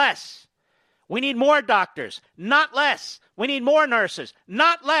 not less. We need more doctors, not less. We need more nurses,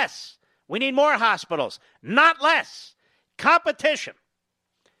 not less. We need more hospitals, not less. Competition.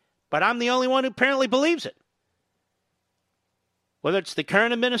 But I'm the only one who apparently believes it. Whether it's the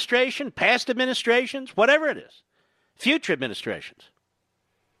current administration, past administrations, whatever it is, future administrations.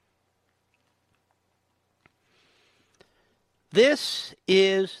 This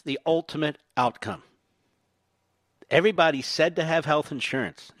is the ultimate outcome. Everybody's said to have health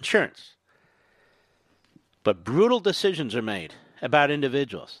insurance. But brutal decisions are made about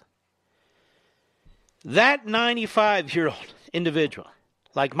individuals. That 95-year-old individual,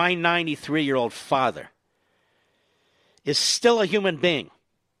 like my 93-year-old father, is still a human being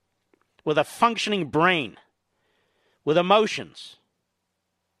with a functioning brain, with emotions.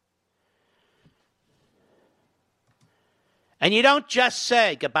 And you don't just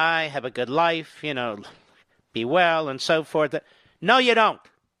say, goodbye, have a good life, be well, and so forth. No, you don't.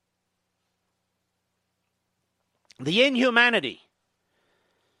 The inhumanity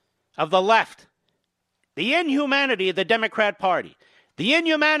of the left, the inhumanity of the Democrat Party, the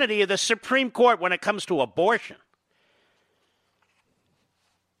inhumanity of the Supreme Court when it comes to abortion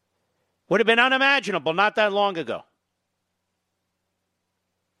would have been unimaginable not that long ago.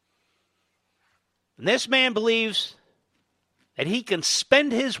 And this man believes that he can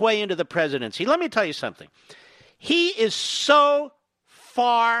spend his way into the presidency. Let me tell you something. He is so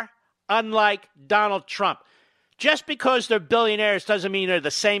far unlike Donald Trump. Just because they're billionaires doesn't mean they're the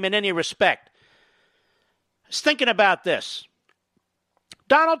same in any respect. I was thinking about this.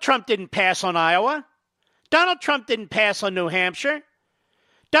 Donald Trump didn't pass on Iowa. Donald Trump didn't pass on New Hampshire.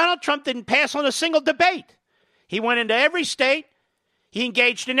 Donald Trump didn't pass on a single debate. He went into every state. He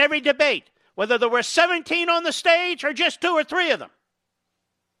engaged in every debate, whether there were 17 on the stage or just 2 or 3 of them.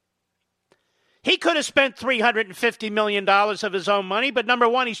 He could have spent $350 million of his own money, but number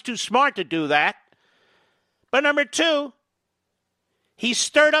one, he's too smart to do that. But number two, he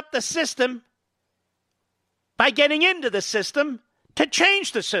stirred up the system by getting into the system to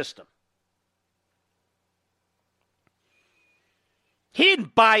change the system. He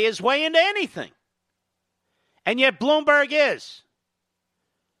didn't buy his way into anything. And yet Bloomberg is.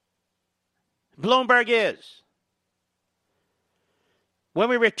 When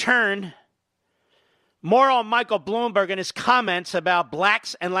we return, More on Michael Bloomberg and his comments about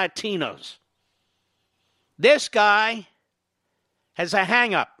blacks and Latinos. This guy has a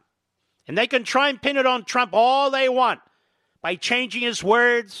hang-up, and they can try and pin it on Trump all they want by changing his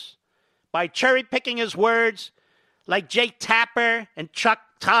words, by cherry-picking his words, like Jake Tapper and Chuck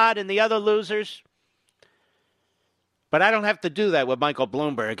Todd and the other losers. But I don't have to do that with Michael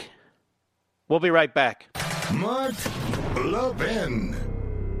Bloomberg. We'll be right back. Mark Levin.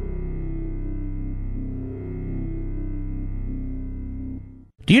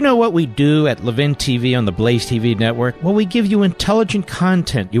 Do you know what we do at Levin TV on the Blaze TV network? Well, we give you intelligent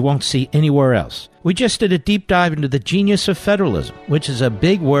content you won't see anywhere else. We just did a deep dive into the genius of federalism, which is a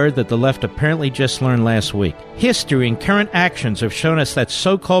big word that the left apparently just learned last week. History and current actions have shown us that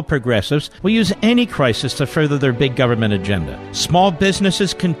so-called progressives will use any crisis to further their big government agenda. Small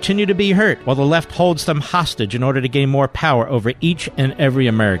businesses continue to be hurt, while the left holds them hostage in order to gain more power over each and every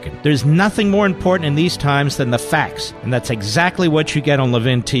American. There's nothing more important in these times than the facts, and that's exactly what you get on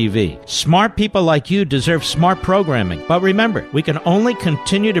Levin TV. Smart people like you deserve smart programming, but remember, we can only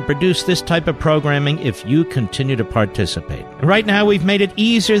continue to produce this type of programming if you continue to participate. And right now, we've made it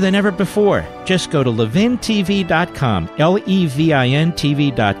easier than ever before. Just go to levintv.com,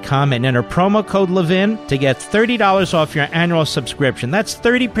 LEVIN-TV.com, and enter promo code Levin to get $30 off your annual subscription. That's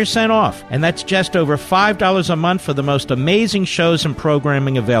 30% off, and that's just over $5 a month for the most amazing shows and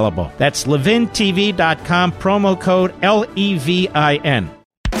programming available. That's levintv.com, promo code LEVIN.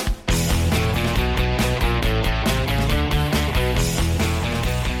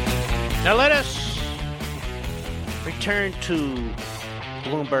 Now let us return to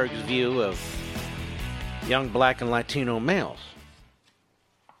Bloomberg's view of young black and Latino males.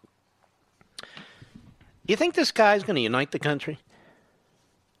 You think this guy's going to unite the country?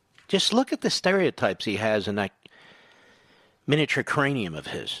 Just look at the stereotypes he has in that miniature cranium of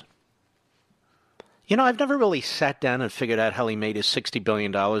his. You know, I've never really sat down and figured out how he made his $60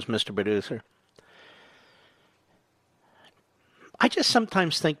 billion, Mr. Producer. I just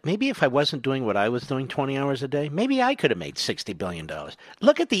sometimes think maybe if I wasn't doing what I was doing 20 hours a day, maybe I could have made $60 billion.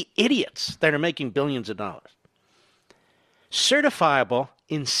 Look at the idiots that are making billions of dollars. Certifiable,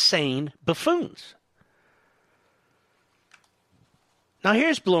 insane buffoons. Now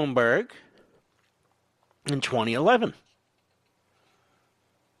here's Bloomberg in 2011.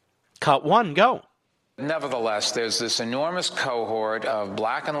 Cut one, go. Nevertheless, there's this enormous cohort of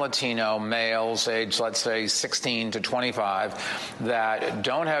black and Latino males aged, let's say, 16 to 25 that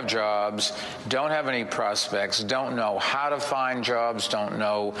don't have jobs, don't have any prospects, don't know how to find jobs, don't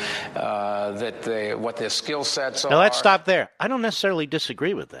know what their skill sets are. Now, let's stop there. I don't necessarily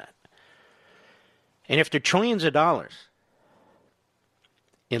disagree with that. And if there are trillions of dollars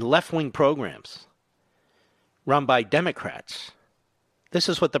in left-wing programs run by Democrats, this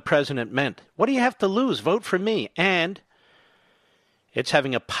is what the president meant. What do you have to lose? Vote for me. And it's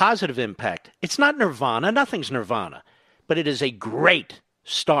having a positive impact. It's not nirvana. Nothing's nirvana. But it is a great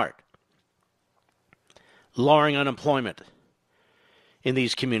start. Lowering unemployment in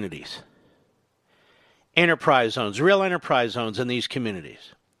these communities. Enterprise zones, real enterprise zones in these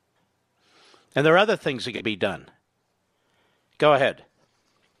communities. And there are other things that can be done. Go ahead.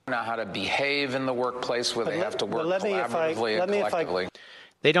 Know how to behave in the workplace where they have to work collaboratively and collectively.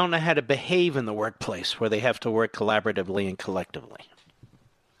 They don't know how to behave in the workplace where they have to work collaboratively and collectively.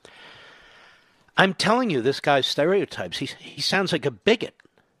 I'm telling you, this guy's stereotypes, he sounds like a bigot.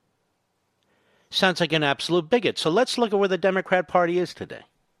 Sounds like an absolute bigot. So let's look at where the Democrat Party is today.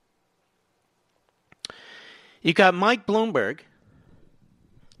 You got Mike Bloomberg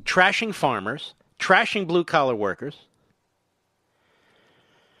trashing farmers, trashing blue-collar workers,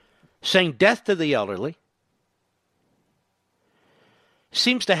 saying death to the elderly,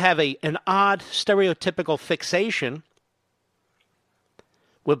 seems to have an odd stereotypical fixation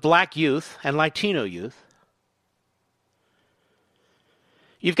with black youth and Latino youth.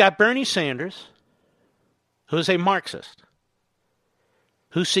 You've got Bernie Sanders, who is a Marxist,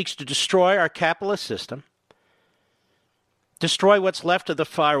 who seeks to destroy our capitalist system, destroy what's left of the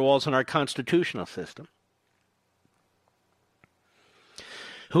firewalls in our constitutional system,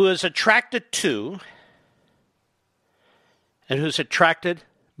 who is attracted to and who's attracted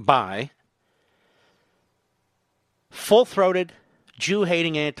by full-throated,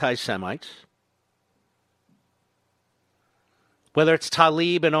 Jew-hating anti-Semites, whether it's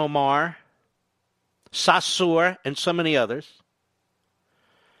Tlaib and Omar, Sassour, and so many others.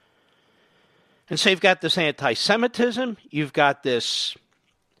 And so you've got this anti-Semitism, you've got this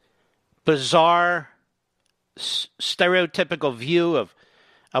bizarre, stereotypical view of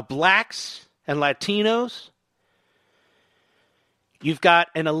blacks and Latinos. You've got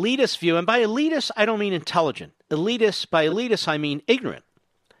an elitist view, and by elitist, I don't mean intelligent. By elitist, I mean ignorant.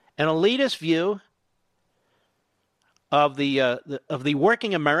 An elitist view of the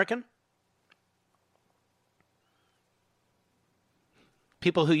working American,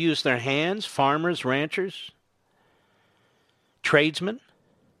 people who use their hands, farmers, ranchers, tradesmen,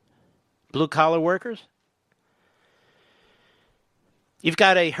 blue-collar workers. You've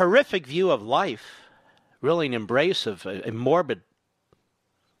got a horrific view of life, really an embrace of a morbid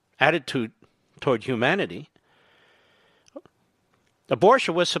attitude toward humanity.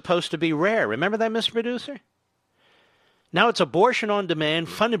 Abortion was supposed to be rare. Remember that, Mr. Producer? Now it's abortion on demand,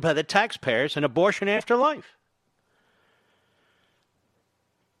 funded by the taxpayers, and abortion after life.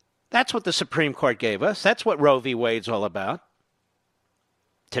 That's what the Supreme Court gave us. That's what Roe v. Wade's all about.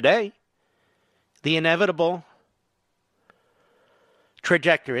 Today, the inevitable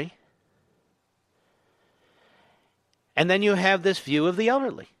trajectory. And then you have this view of the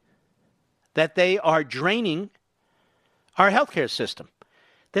elderly, that they are draining our healthcare system.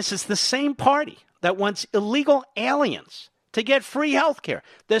 This is the same party that wants illegal aliens to get free healthcare.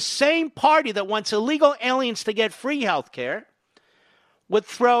 The same party that wants illegal aliens to get free healthcare would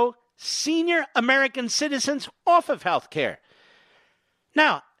throw senior American citizens off of healthcare.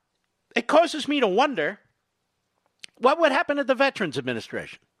 Now, it causes me to wonder what would happen to the Veterans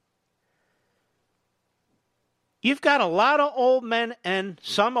Administration. You've got a lot of old men and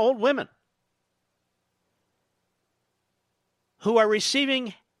some old women who are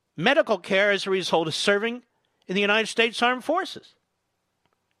receiving medical care as a result of serving in the United States Armed Forces.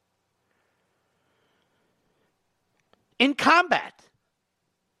 In combat.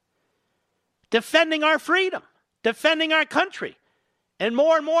 Defending our freedom. Defending our country. And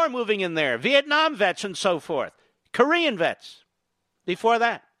more moving in there. Vietnam vets and so forth. Korean vets. Before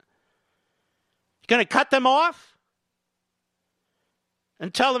that. You're going to cut them off?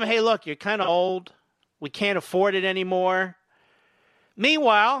 And tell them, hey, look, you're kind of old. We can't afford it anymore.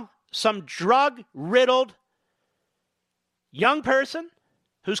 Meanwhile, some drug-riddled young person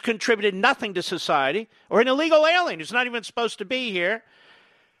who's contributed nothing to society, or an illegal alien who's not even supposed to be here.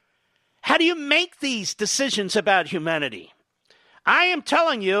 How do you make these decisions about humanity? I am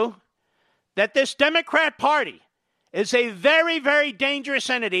telling you that this Democrat Party is a very, very dangerous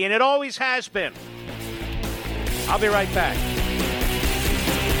entity, and it always has been. I'll be right back.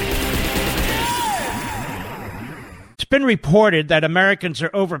 It's been reported that Americans are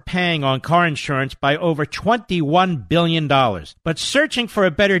overpaying on car insurance by over $21 billion. But searching for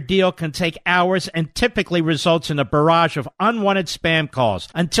a better deal can take hours and typically results in a barrage of unwanted spam calls.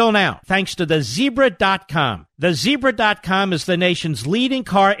 Until now, thanks to thezebra.com. TheZebra.com is the nation's leading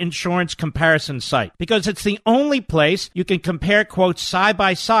car insurance comparison site because it's the only place you can compare quotes side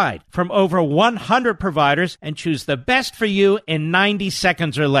by side from over 100 providers and choose the best for you in 90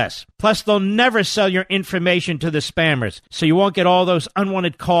 seconds or less. Plus, they'll never sell your information to the spammers, so you won't get all those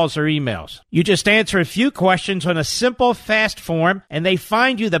unwanted calls or emails. You just answer a few questions on a simple, fast form, and they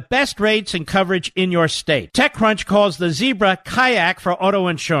find you the best rates and coverage in your state. TechCrunch calls the Zebra Kayak for auto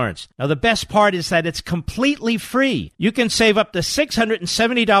insurance. Now, the best part is that it's completely free. You can save up to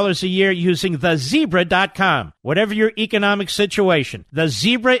 $670 a year using thezebra.com. Whatever your economic situation, the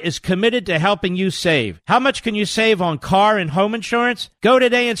Zebra is committed to helping you save. How much can you save on car and home insurance? Go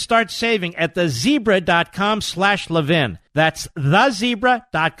today and start saving at thezebra.com/Levin. That's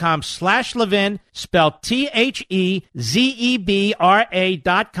thezebra.com/Levin, spelled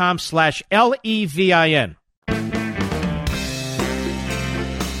THEZEBRA.com/LEVIN.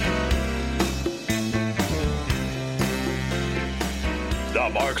 The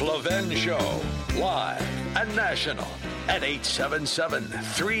Mark Levin Show, live and national at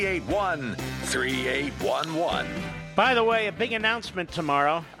 877-381-3811. By the way, a big announcement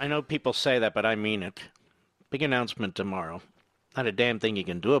tomorrow. I know people say that, but I mean it. Big announcement tomorrow. Not a damn thing you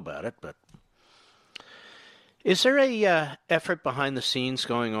can do about it, but is there a effort behind the scenes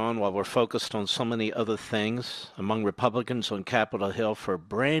going on while we're focused on so many other things among Republicans on Capitol Hill for a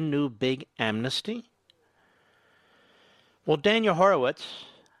brand new big amnesty? Well, Daniel Horowitz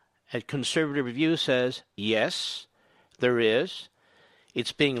at Conservative Review says, yes, there is.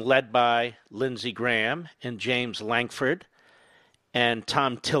 It's being led by Lindsey Graham and James Lankford and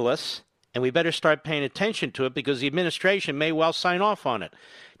Tom Tillis, and we better start paying attention to it because the administration may well sign off on it.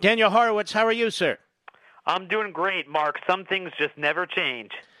 Daniel Horowitz, how are you, sir? I'm doing great, Mark. Some things just never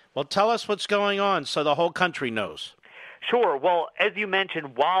change. Well, tell us what's going on so the whole country knows. Sure. Well, as you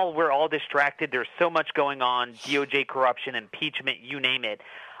mentioned, while we're all distracted, there's so much going on, DOJ corruption, impeachment, you name it.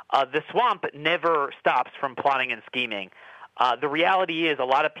 The swamp never stops from plotting and scheming. The reality is a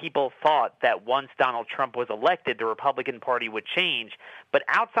lot of people thought that once Donald Trump was elected, the Republican Party would change. But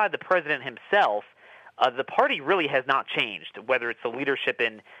outside the president himself, the party really has not changed, whether it's the leadership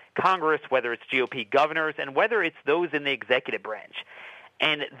in Congress, whether it's GOP governors, and whether it's those in the executive branch.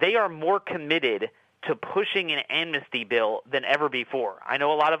 And they are more committed to pushing an amnesty bill than ever before. I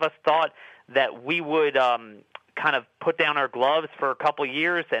know a lot of us thought that we would kind of put down our gloves for a couple of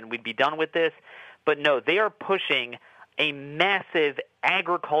years and we'd be done with this. But no, they are pushing a massive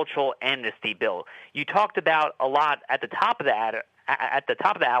agricultural amnesty bill. You talked about a lot at the top of the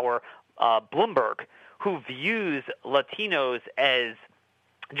hour, Bloomberg, who views Latinos as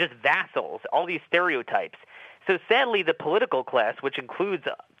just vassals, all these stereotypes. So sadly, the political class, which includes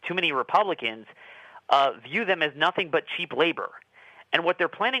too many Republicans, view them as nothing but cheap labor. And what they're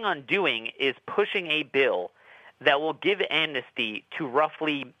planning on doing is pushing a bill that will give amnesty to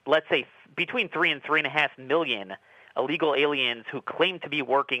roughly, let's say, between 3 and 3.5 million illegal aliens who claim to be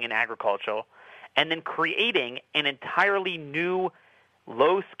working in agriculture, and then creating an entirely new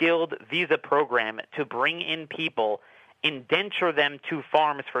low-skilled visa program to bring in people, indenture them to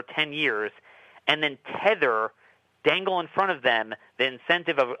farms for 10 years, and then dangle in front of them the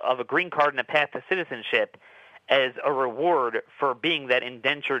incentive of a green card and a path to citizenship as a reward for being that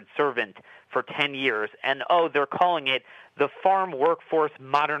indentured servant for 10 years. And, they're calling it the Farm Workforce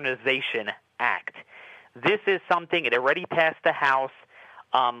Modernization Act. This is something, it already passed the House.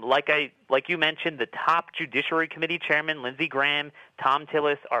 Like you mentioned, the top Judiciary Committee Chairman, Lindsey Graham, Tom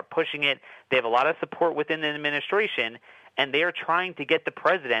Tillis, are pushing it. They have a lot of support within the administration, and they are trying to get the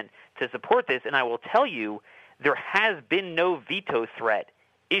president to support this. And I will tell you, there has been no veto threat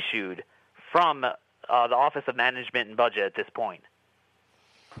issued from the Office of Management and Budget at this point.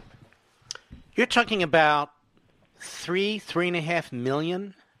 You're talking about 3.5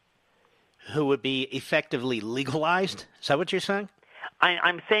 million who would be effectively legalized? Is that what you're saying?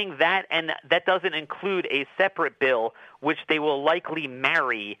 I'm saying that, and that doesn't include a separate bill, which they will likely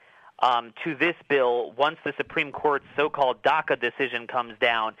marry to this bill once the Supreme Court's so-called DACA decision comes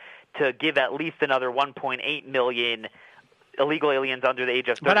down, to give at least another 1.8 million illegal aliens under the age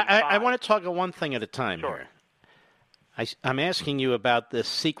of 35. But I want to talk of one thing at a time Sure. here. I'm asking you about this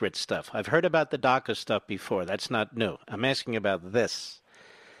secret stuff. I've heard about the DACA stuff before. That's not new. I'm asking about this.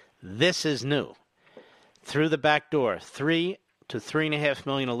 This is new. Through the back door, 3 to 3.5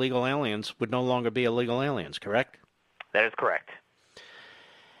 million illegal aliens would no longer be illegal aliens, correct? That is correct.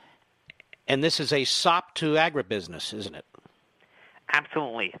 And this is a sop to agribusiness, isn't it?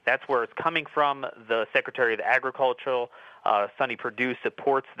 Absolutely. That's where it's coming from. The Secretary of Agriculture, Sonny Perdue,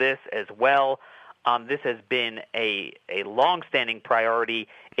 supports this as well. This has been a long-standing priority.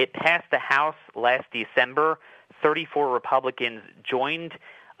 It passed the House last December. 34 Republicans joined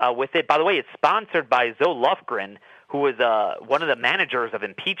with it. By the way, it's sponsored by Zoe Lofgren, who was one of the managers of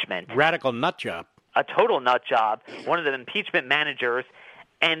impeachment. Radical nut job. A total nut job. One of the impeachment managers.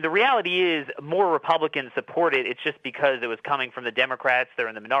 And the reality is more Republicans support it. It's just because it was coming from the Democrats. They're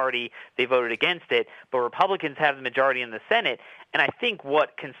in the minority. They voted against it. But Republicans have the majority in the Senate. And I think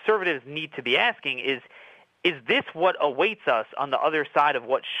what conservatives need to be asking is this what awaits us on the other side of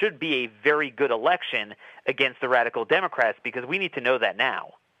what should be a very good election against the radical Democrats? Because we need to know that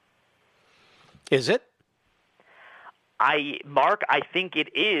now. Is it? Mark, I think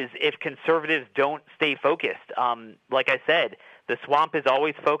it is if conservatives don't stay focused. Like I said, the swamp is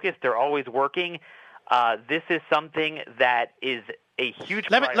always focused. They're always working. This is something that is a huge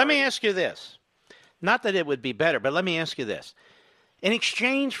priority. Let me ask you this. Not that it would be better, but let me ask you this. In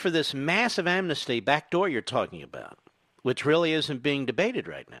exchange for this massive amnesty backdoor you're talking about, which really isn't being debated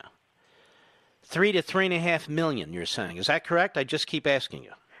right now, 3 to 3.5 million, you're saying. Is that correct? I just keep asking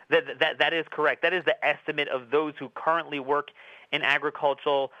you. That is correct. That is the estimate of those who currently work in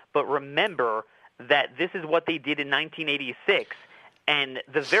agriculture. But remember that this is what they did in 1986, and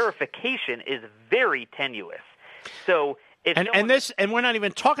the verification is very tenuous. So and we're not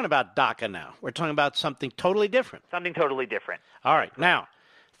even talking about DACA now. We're talking about something totally different. Something totally different. All right. Now,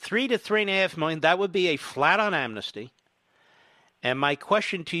 3 to 3.5 million, that would be a flat-on amnesty. And my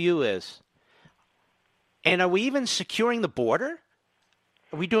question to you is, and are we even securing the border?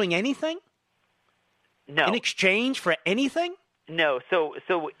 Are we doing anything? No. In exchange for anything? No.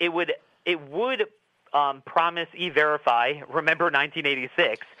 So it would promise E-Verify, remember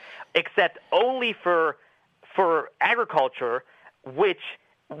 1986, except only for agriculture, which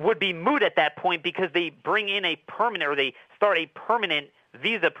would be moot at that point because they bring in a permanent, or they start a permanent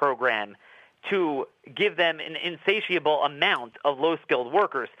visa program to give them an insatiable amount of low-skilled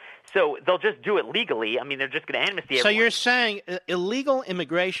workers. So they'll just do it legally. I mean, they're just going to amnesty everyone. So you're saying illegal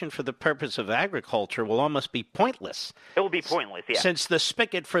immigration for the purpose of agriculture will almost be pointless. It will be pointless, yeah. Since the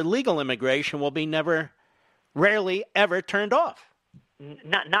spigot for legal immigration will be rarely ever turned off.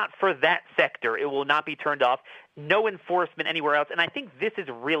 Not for that sector. It will not be turned off. No enforcement anywhere else. And I think this is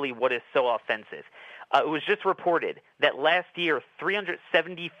really what is so offensive. It was just reported that last year,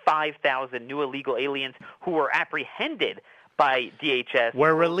 375,000 new illegal aliens who were apprehended by DHS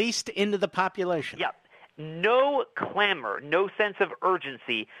were released into the population. Yep. No clamor, no sense of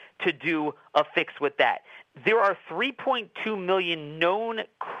urgency to do a fix with that. There are 3.2 million known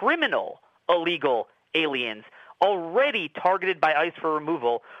criminal illegal aliens already targeted by ICE for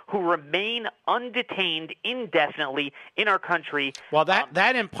removal who remain undetained indefinitely in our country. Well,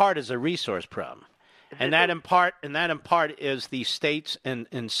 that in part is a resource problem. And that in part is the states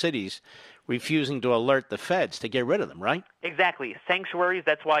and cities refusing to alert the feds to get rid of them, right? Exactly. Sanctuaries,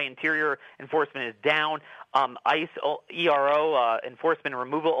 that's why Interior Enforcement is down. ICE, ERO, Enforcement and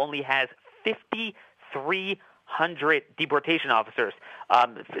Removal, only has 5,300 deportation officers.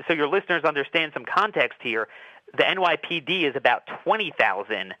 So your listeners understand some context here. The NYPD is about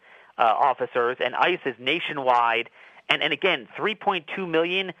 20,000 officers, and ICE is nationwide. And again, 3.2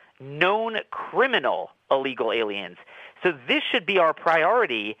 million known criminal illegal aliens. So this should be our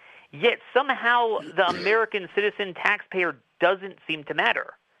priority, yet somehow the American citizen taxpayer doesn't seem to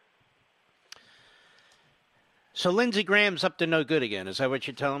matter. So Lindsey Graham's up to no good again. Is that what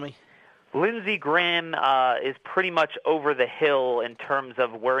you're telling me? Lindsey Graham is pretty much over the hill in terms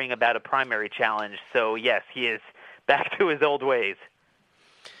of worrying about a primary challenge. So, yes, he is back to his old ways.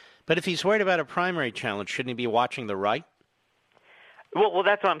 But if he's worried about a primary challenge, shouldn't he be watching the right? Well,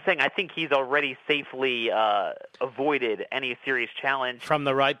 that's what I'm saying. I think he's already safely avoided any serious challenge. From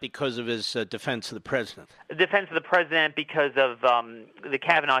the right because of his defense of the president. Defense of the president because of the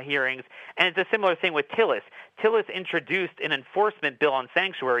Kavanaugh hearings. And it's a similar thing with Tillis. Tillis introduced an enforcement bill on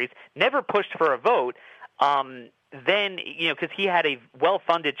sanctuaries, never pushed for a vote. Then, because he had a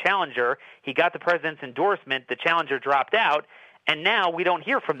well-funded challenger, he got the president's endorsement, the challenger dropped out, and now we don't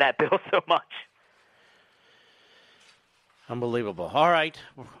hear from that bill so much. Unbelievable. All right.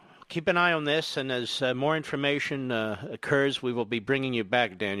 Keep an eye on this, and as more information occurs, we will be bringing you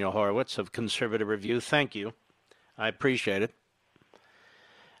back, Daniel Horowitz of Conservative Review. Thank you. I appreciate it.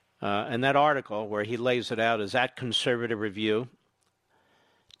 And that article where he lays it out is at conservativereview.com,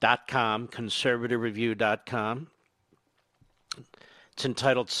 conservativereview.com. It's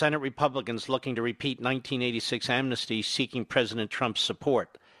entitled, Senate Republicans Looking to Repeat 1986 Amnesty Seeking President Trump's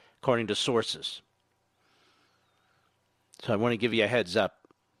Support, according to sources. So I want to give you a heads up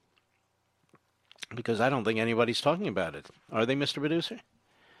because I don't think anybody's talking about it. Are they, Mr. Producer?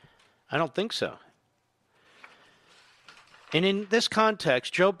 I don't think so. And in this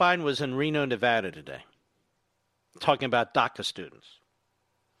context, Joe Biden was in Reno, Nevada today, talking about DACA students.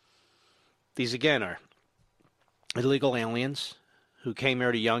 These, again, are illegal aliens who came here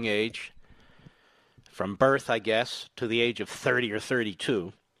at a young age, from birth, I guess, to the age of 30 or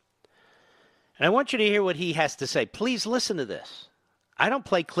 32. And I want you to hear what he has to say. Please listen to this. I don't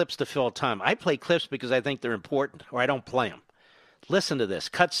play clips to fill time. I play clips because I think they're important, or I don't play them. Listen to this.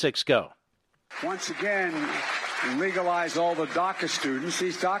 Cut 6, go. Once again, legalize all the DACA students.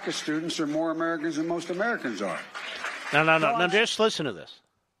 These DACA students are more Americans than most Americans are. No, just listen to this.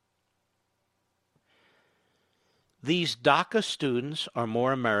 These DACA students are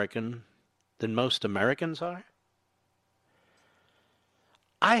more American than most Americans are?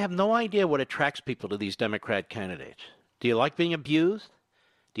 I have no idea what attracts people to these Democrat candidates. Do you like being abused?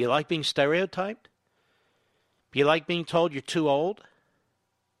 Do you like being stereotyped? Do you like being told you're too old?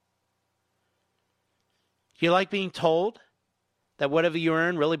 Do you like being told that whatever you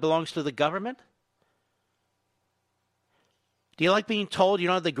earn really belongs to the government? Do you like being told you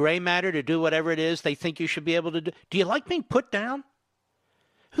don't have the gray matter to do whatever it is they think you should be able to do? Do you like being put down?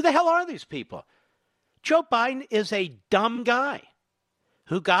 Who the hell are these people? Joe Biden is a dumb guy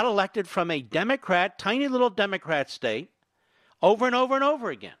who got elected from a Democrat, tiny little Democrat state, over and over and over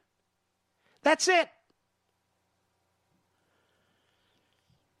again. That's it.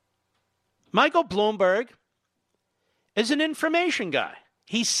 Michael Bloomberg is an information guy.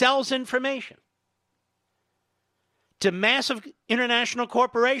 He sells information to massive international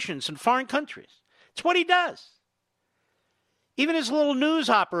corporations and foreign countries. It's what he does. Even his little news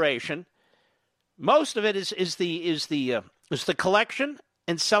operation, most of it is the collection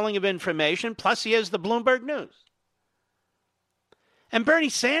and selling of information, plus he has the Bloomberg News. And Bernie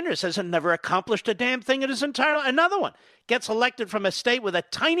Sanders has never accomplished a damn thing in his entire life. Another one gets elected from a state with a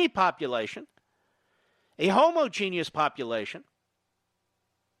tiny population, a homogeneous population,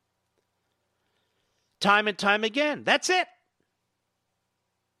 time and time again. That's it.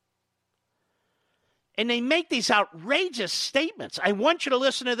 And they make these outrageous statements. I want you to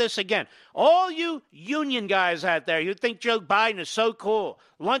listen to this again. All you union guys out there, you think Joe Biden is so cool.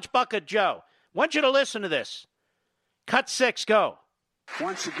 Lunch Bucket Joe. I want you to listen to this. Cut 6, go.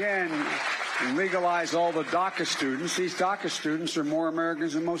 Once again, legalize all the DACA students. These DACA students are more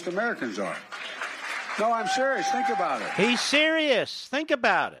Americans than most Americans are. No, I'm serious. Think about it. He's serious. Think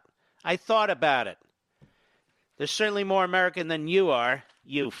about it. I thought about it. They're certainly more American than you are,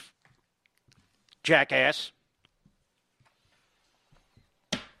 you jackass.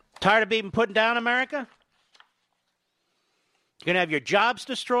 Tired of being put down, America? You're going to have your jobs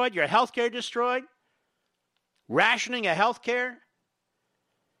destroyed, your health care destroyed, rationing of health care.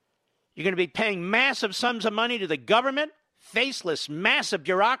 You're going to be paying massive sums of money to the government, faceless, massive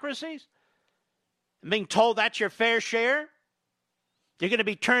bureaucracies, and being told that's your fair share. You're going to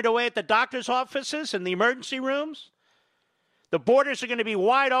be turned away at the doctor's offices and the emergency rooms. The borders are going to be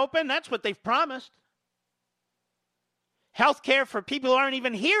wide open. That's what they've promised. Health care for people who aren't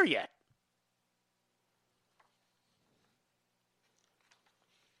even here yet.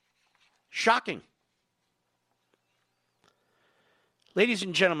 Shocking. Ladies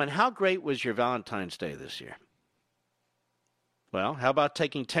and gentlemen, how great was your Valentine's Day this year? Well, how about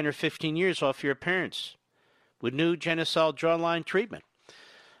taking 10 or 15 years off your appearance with new Genucel jawline treatment?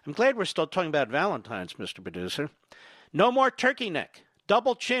 I'm glad we're still talking about Valentine's, Mr. Producer. No more turkey neck,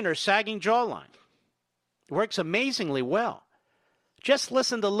 double chin, or sagging jawline. It works amazingly well. Just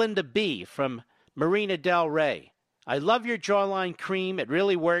listen to Linda B. from Marina Del Rey. I love your jawline cream. It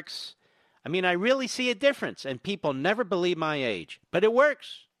really works. I mean, I really see a difference, and people never believe my age. But it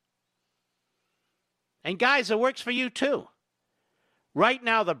works. And guys, it works for you too. Right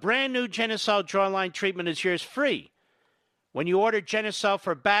now, the brand new Genucel jawline treatment is yours free when you order Genucel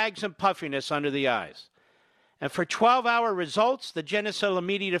for bags and puffiness under the eyes. And for 12-hour results, the Genucel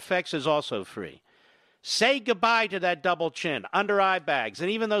Immediate Effects is also free. Say goodbye to that double chin, under-eye bags, and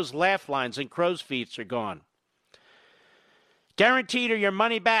even those laugh lines and crow's feet are gone. Guaranteed or your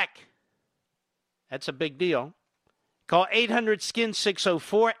money back. That's a big deal. Call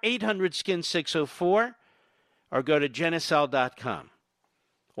 800-SKIN-604, 800-SKIN-604, or go to Genucel.com.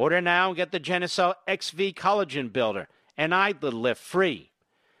 Order now and get the Genucel XV Collagen Builder and eyelid lift free.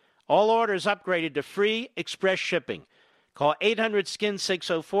 All orders upgraded to free express shipping. Call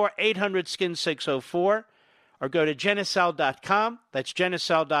 800-SKIN-604, 800-SKIN-604, or go to Genucel.com. That's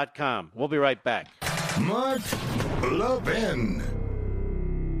Genucel.com. We'll be right back. Mark Levin.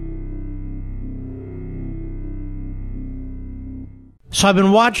 So I've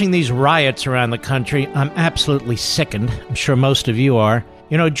been watching these riots around the country. I'm absolutely sickened. I'm sure most of you are.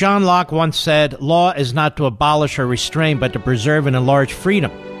 You know, John Locke once said, law is not to abolish or restrain, but to preserve and enlarge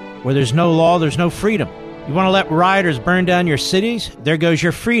freedom. Where there's no law, there's no freedom. You want to let rioters burn down your cities? There goes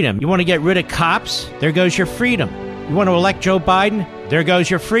your freedom. You want to get rid of cops? There goes your freedom. You want to elect Joe Biden? There goes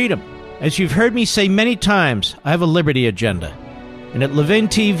your freedom. As you've heard me say many times, I have a liberty agenda. And at Levin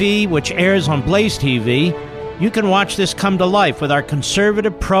TV, which airs on Blaze TV, you can watch this come to life with our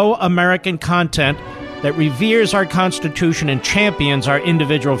conservative, pro-American content that reveres our Constitution and champions our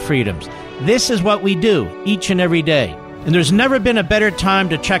individual freedoms. This is what we do each and every day. And there's never been a better time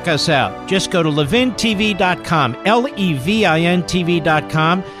to check us out. Just go to levintv.com, Levin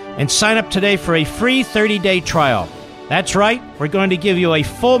TV.com, and sign up today for a free 30-day trial. That's right, we're going to give you a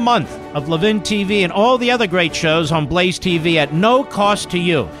full month of Levin TV and all the other great shows on Blaze TV at no cost to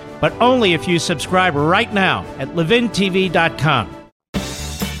you, but only if you subscribe right now at levintv.com.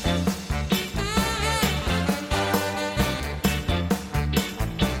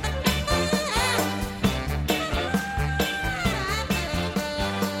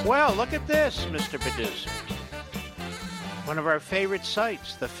 Well, look at this, Mr. Producer. One of our favorite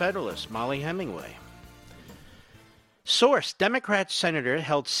sites, The Federalist, Molly Hemingway. Source, Democrat senator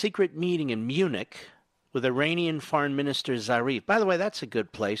held secret meeting in Munich with Iranian Foreign Minister Zarif. By the way, that's a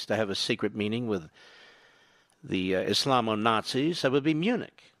good place to have a secret meeting with the Islamo-Nazis. That would be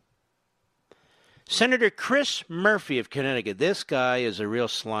Munich. Senator Chris Murphy of Connecticut, this guy is a real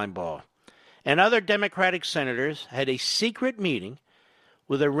slimeball, and other Democratic senators had a secret meeting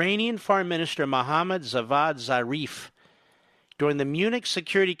with Iranian Foreign Minister Mohammad Javad Zarif during the Munich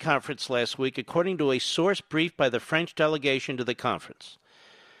Security Conference last week, according to a source briefed by the French delegation to the conference.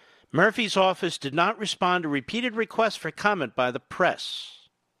 Murphy's office did not respond to repeated requests for comment by the press,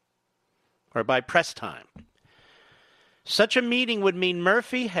 or by press time. Such a meeting would mean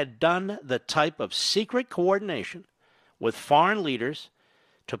Murphy had done the type of secret coordination with foreign leaders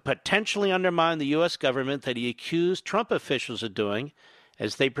to potentially undermine the U.S. government that he accused Trump officials of doing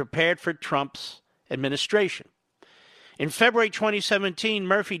as they prepared for Trump's administration. In February 2017,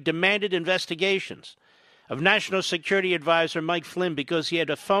 Murphy demanded investigations of National Security Advisor Mike Flynn because he had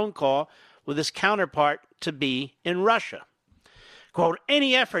a phone call with his counterpart to be in Russia. Quote,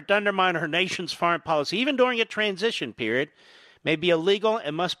 any effort to undermine our nation's foreign policy, even during a transition period, may be illegal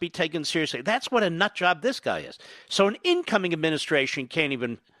and must be taken seriously. That's what a nut job this guy is. So an incoming administration can't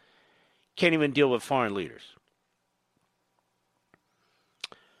even deal with foreign leaders.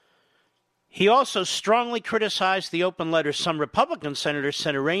 He also strongly criticized the open letters some Republican senators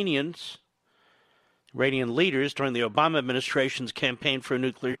sent Iranian leaders during the Obama administration's campaign for a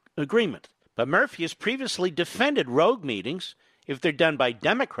nuclear agreement. But Murphy has previously defended rogue meetings if they're done by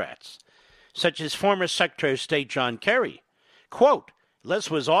Democrats, such as former Secretary of State John Kerry. Quote,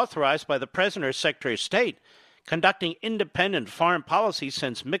 this was authorized by the President or Secretary of State. Conducting independent foreign policy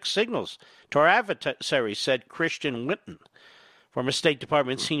sends mixed signals to our adversaries, said Christian Winton, former State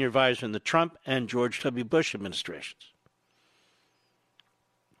Department senior advisor in the Trump and George W. Bush administrations.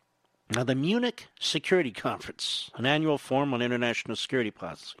 Now, the Munich Security Conference, an annual forum on international security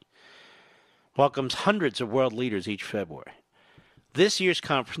policy, welcomes hundreds of world leaders each February. This year's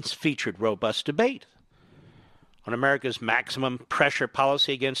conference featured robust debate on America's maximum pressure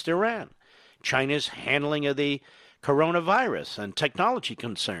policy against Iran, China's handling of the coronavirus and technology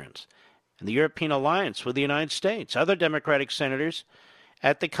concerns, and the European alliance with the United States. Other Democratic senators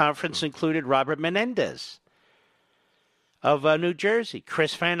at the conference included Robert Menendez of New Jersey,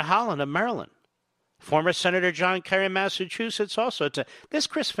 Chris Van Hollen of Maryland, former Senator John Kerry of Massachusetts also. This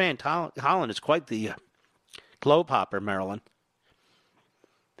Chris Van Hollen is quite the globe hopper, Maryland.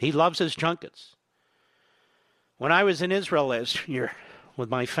 He loves his junkets. When I was in Israel last year with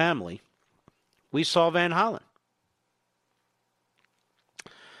my family, we saw Van Hollen.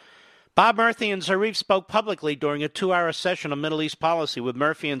 Bob Murphy and Zarif spoke publicly during a 2-hour session on Middle East policy, with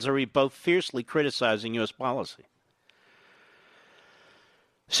Murphy and Zarif both fiercely criticizing U.S. policy.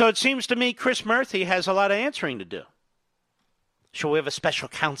 So it seems to me Chris Murphy has a lot of answering to do. Shall we have a special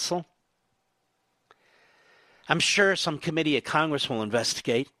counsel? I'm sure some committee of Congress will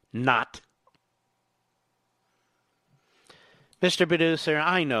investigate. Not. Mr. Producer,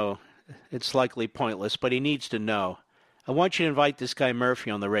 I know it's likely pointless, but he needs to know. I want you to invite this guy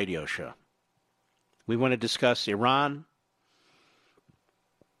Murphy on the radio show. We want to discuss Iran.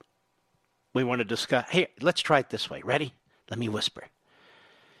 We want to discuss... Here, let's try it this way. Ready? Let me whisper.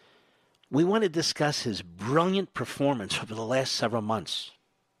 We want to discuss his brilliant performance over the last several months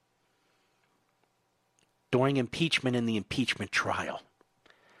during impeachment and the impeachment trial.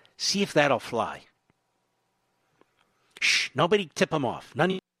 See if that'll fly. Shh, nobody tip him off. None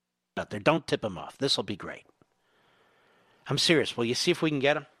of you out there, don't tip him off. This will be great. I'm serious. Will you see if we can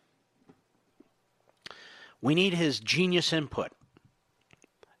get him? We need his genius input,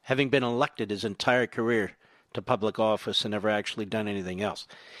 having been elected his entire career to public office and never actually done anything else.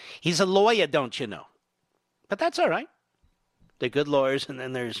 He's a lawyer, don't you know? But that's all right. They're good lawyers, and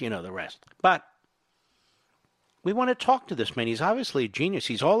then there's, the rest. But we want to talk to this man. He's obviously a genius.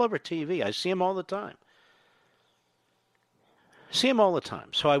 He's all over TV. I see him all the time.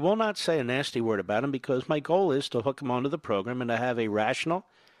 So I will not say a nasty word about him because my goal is to hook him onto the program and to have a rational,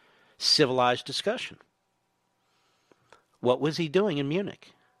 civilized discussion. What was he doing in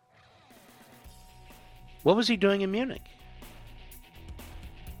Munich? What was he doing in Munich?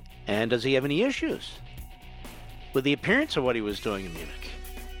 And does he have any issues with the appearance of what he was doing in Munich?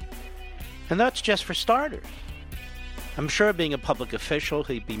 And that's just for starters. I'm sure being a public official,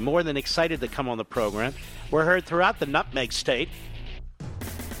 he'd be more than excited to come on the program. We're heard throughout the Nutmeg State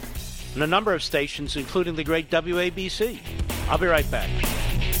and a number of stations, including the great WABC. I'll be right back.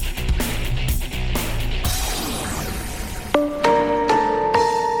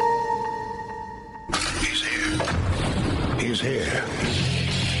 He's here.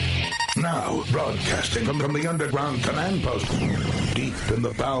 Now, broadcasting from the underground command post, deep in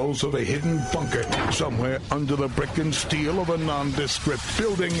the bowels of a hidden bunker, somewhere under the brick and steel of a nondescript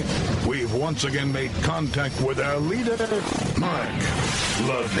building, we've once again made contact with our leader, Mark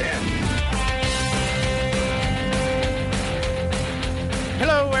Levin.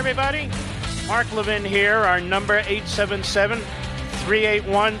 Hello, everybody. Mark Levin here. Our number,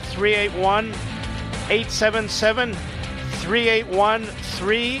 877-381-381,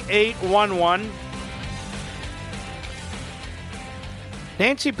 877-381-3811.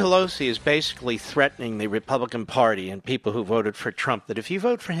 Nancy Pelosi is basically threatening the Republican Party and people who voted for Trump that if you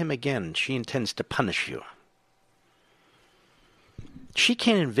vote for him again, she intends to punish you. She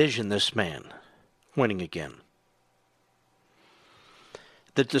can't envision this man winning again.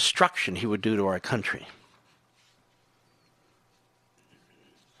 The destruction he would do to our country.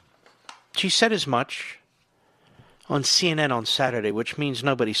 She said as much on CNN on Saturday, which means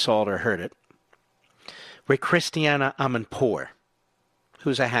nobody saw it or heard it, where Christiana Amanpour,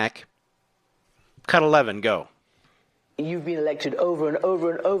 who's a hack, cut 11, go. You've been elected over and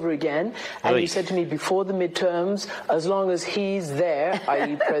over and over again, and you said to me before the midterms, as long as he's there,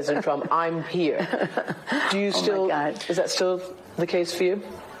 i.e. President Trump, I'm here. Do you still, is that still the case for you?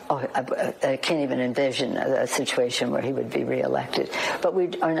 Oh, I can't even envision a situation where he would be reelected. But we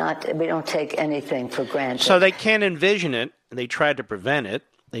don't take anything for granted. So they can't envision it. They tried to prevent it.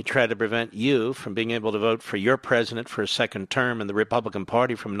 They tried to prevent you from being able to vote for your president for a second term and the Republican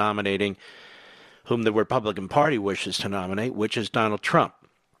Party from nominating whom the Republican Party wishes to nominate, which is Donald Trump.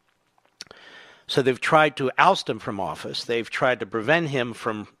 So they've tried to oust him from office. They've tried to prevent him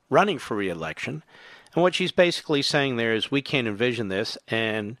from running for re-election. And what she's basically saying there is we can't envision this,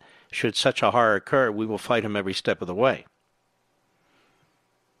 and should such a horror occur, we will fight him every step of the way.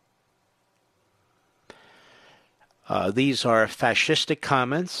 These are fascistic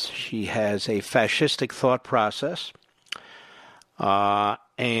comments. She has a fascistic thought process.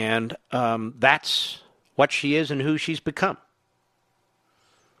 And that's what she is and who she's become.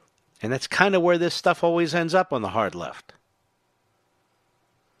 And that's kind of where this stuff always ends up on the hard left.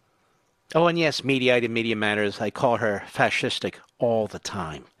 Oh, and yes, Mediaite and Media Matters, I call her fascistic all the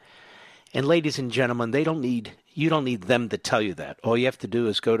time. And ladies and gentlemen, you don't need them to tell you that. All you have to do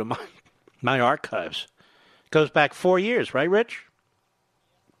is go to my archives. It goes back 4 years, right, Rich?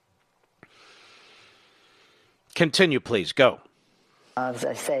 Continue, please. Go. As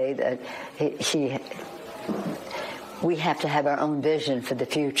I say, that we have to have our own vision for the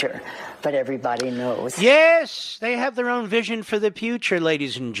future, but everybody knows. Yes, they have their own vision for the future,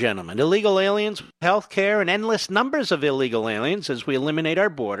 ladies and gentlemen. Illegal aliens, health care, and endless numbers of illegal aliens as we eliminate our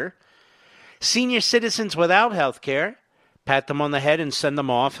border. Senior citizens without health care, pat them on the head and send them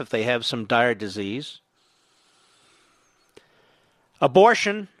off if they have some dire disease.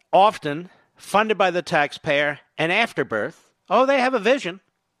 Abortion, often funded by the taxpayer, and afterbirth. Oh, they have a vision.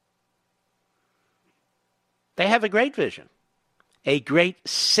 They have a great vision. A great,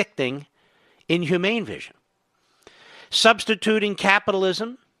 sickening, inhumane vision. Substituting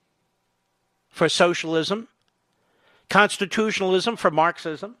capitalism for socialism, constitutionalism for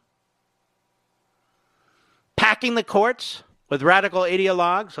Marxism, packing the courts with radical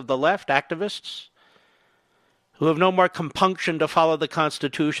ideologues of the left, activists, who have no more compunction to follow the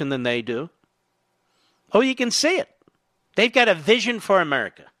Constitution than they do. Oh, you can see it. They've got a vision for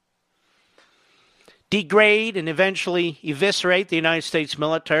America. Degrade and eventually eviscerate the United States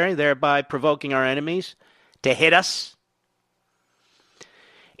military, thereby provoking our enemies to hit us.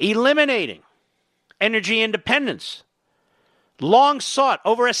 Eliminating energy independence. Long sought,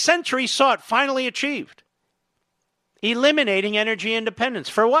 over a century sought, finally achieved. Eliminating energy independence.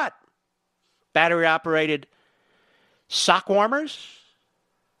 For what? Battery-operated sock warmers?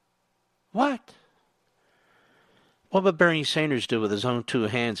 What? What would Bernie Sanders do with his own two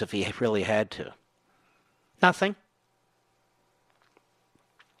hands if he really had to? Nothing.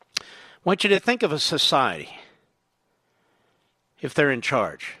 I want you to think of a society, if they're in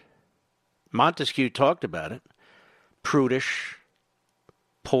charge. Montesquieu talked about it. Prudish,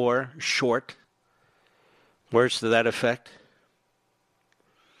 poor, short. Words to that effect.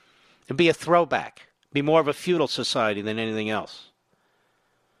 It'd be a throwback. It'd be more of a feudal society than anything else.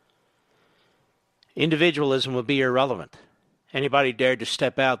 Individualism would be irrelevant. Anybody dared to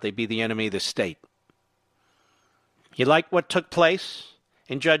step out, they'd be the enemy of the state. You like what took place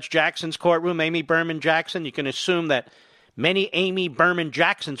in Judge Jackson's courtroom, Amy Berman Jackson? You can assume that many Amy Berman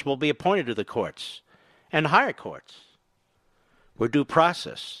Jacksons will be appointed to the courts and higher courts, where due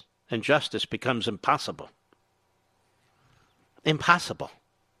process and justice becomes impossible. Impossible.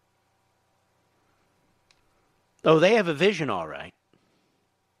 Oh, they have a vision, all right.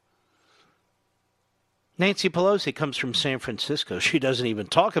 Nancy Pelosi comes from San Francisco. She doesn't even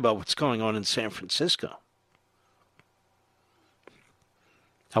talk about what's going on in San Francisco.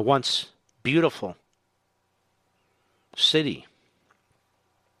 A once beautiful city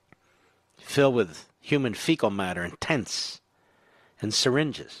filled with human fecal matter and tents and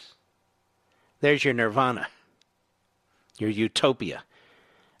syringes. There's your nirvana, your utopia.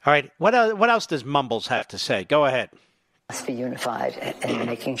 All right, what else does Mumbles have to say? Go ahead. Must be unified in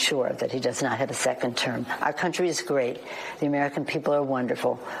making sure that he does not have a second term. Our country is great. The American people are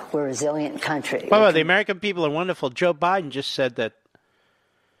wonderful. We're a resilient country. Well, the American people are wonderful. Joe Biden just said that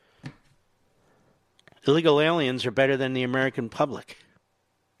illegal aliens are better than the American public.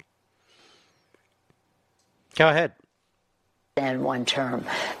 Go ahead. And one term,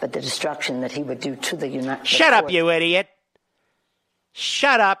 but the destruction that he would do to the United States. Shut up, you idiot.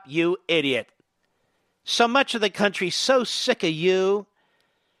 Shut up, you idiot. So much of the country's so sick of you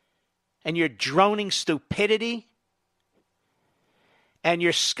and your droning stupidity and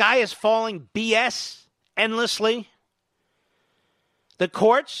your sky is falling BS endlessly. The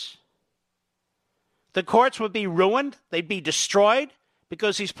courts would be ruined. They'd be destroyed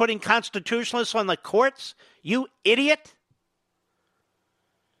because he's putting constitutionalists on the courts. You idiot.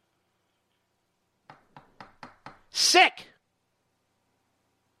 Sick.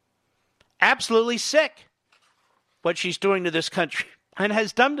 Absolutely sick. What she's doing to this country and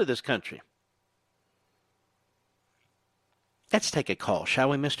has done to this country. Let's take a call, shall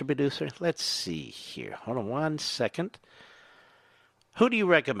we, Mr. Producer? Let's see here. Hold on 1 second. Who do you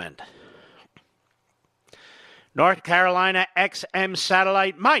recommend? North Carolina XM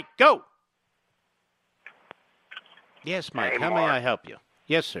Satellite. Mike, go. Yes, Mike. Hey, How may I help you?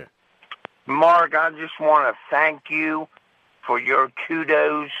 Yes, sir. Mark, I just want to thank you for your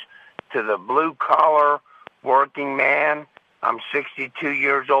kudos to the blue-collar working man. I'm 62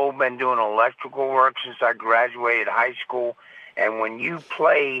 years old, been doing electrical work since I graduated high school. And when you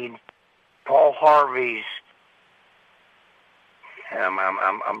played Paul Harvey's,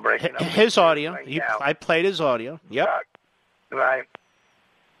 I'm breaking up. His audio. Right now. I played his audio. Yep. Right.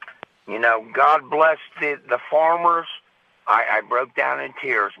 You know, God bless the farmers. I broke down in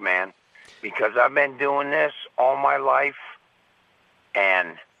tears, man, because I've been doing this all my life.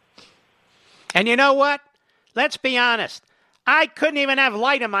 And you know what? Let's be honest. I couldn't even have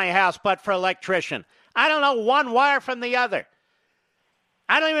light in my house but for electrician. I don't know one wire from the other.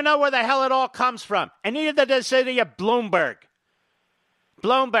 I don't even know where the hell it all comes from. And neither does the city of Bloomberg.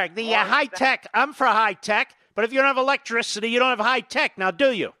 Bloomberg, the high tech. I'm for high tech, but if you don't have electricity, you don't have high tech. Now,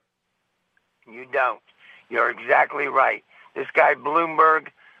 do you? You don't. You're exactly right. This guy Bloomberg,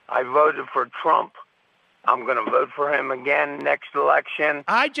 I voted for Trump. I'm going to vote for him again next election.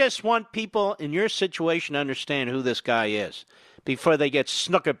 I just want people in your situation to understand who this guy is before they get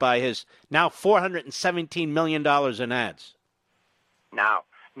snookered by his now $417 million in ads. No.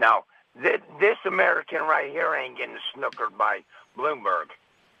 This American right here ain't getting snookered by Bloomberg.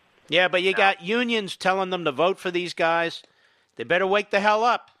 Yeah, but you got unions telling them to vote for these guys. They better wake the hell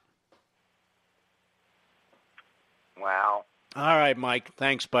up. Wow. All right, Mike.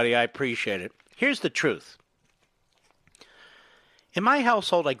 Thanks, buddy. I appreciate it. Here's the truth. In my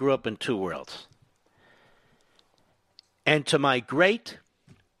household, I grew up in two worlds. And to my great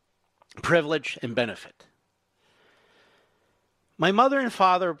privilege and benefit, my mother and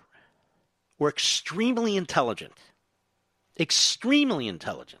father were extremely intelligent. Extremely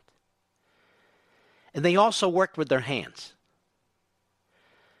intelligent. And they also worked with their hands.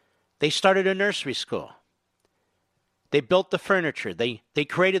 They started a nursery school. They built the furniture. They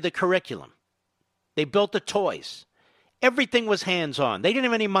created the curriculum. They built the toys. Everything was hands-on. They didn't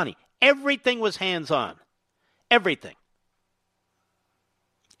have any money. Everything was hands-on. Everything.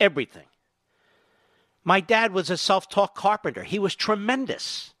 Everything. My dad was a self-taught carpenter. He was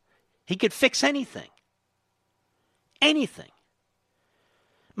tremendous. He could fix anything. Anything.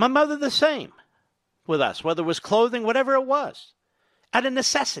 My mother the same with us, whether it was clothing, whatever it was, out of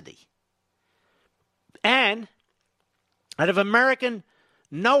necessity. And out of American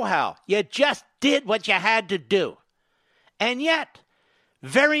know-how, you just did what you had to do. And yet,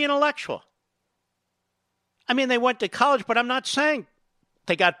 very intellectual. I mean, they went to college, but I'm not saying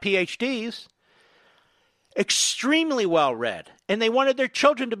they got PhDs. Extremely well-read. And they wanted their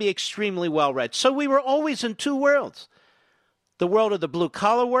children to be extremely well-read. So we were always in two worlds. The world of the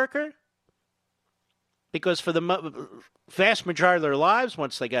blue-collar worker, because for the vast majority of their lives,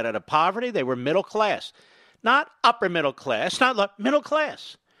 once they got out of poverty, they were middle class. Not upper middle class, not middle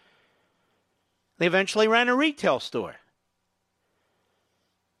class. They eventually ran a retail store.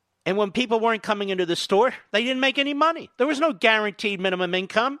 And when people weren't coming into the store, they didn't make any money. There was no guaranteed minimum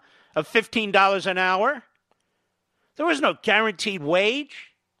income of $15 an hour. There was no guaranteed wage.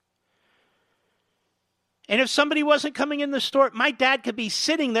 And if somebody wasn't coming in the store, my dad could be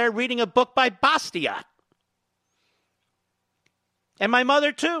sitting there reading a book by Bastiat. And my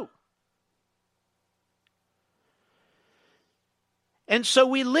mother too. And so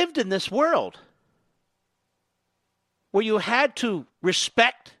we lived in this world where you had to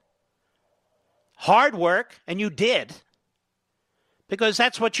respect hard work, and you did, because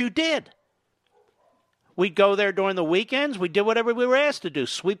that's what you did. We'd go there during the weekends. We did whatever we were asked to do.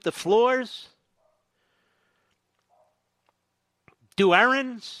 Sweep the floors. Do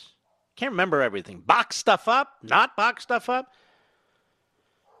errands. Can't remember everything. Box stuff up, not box stuff up.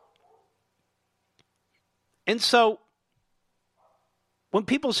 And so when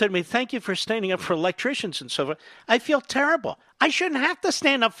people say to me, thank you for standing up for electricians and so forth, I feel terrible. I shouldn't have to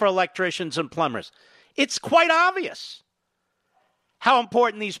stand up for electricians and plumbers. It's quite obvious how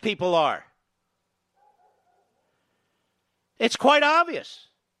important these people are. It's quite obvious.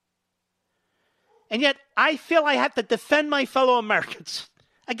 And yet I feel I have to defend my fellow Americans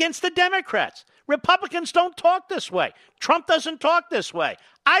against the Democrats. Republicans don't talk this way. Trump doesn't talk this way.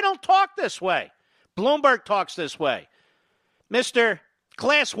 I don't talk this way. Bloomberg talks this way. Mr.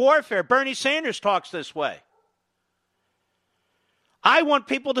 Class Warfare, Bernie Sanders talks this way. I want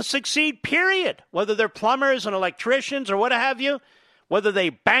people to succeed, period. Whether they're plumbers and electricians or what have you, whether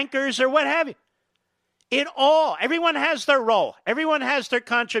they're bankers or what have you. Everyone has their role. Everyone has their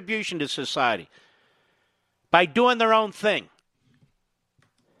contribution to society by doing their own thing.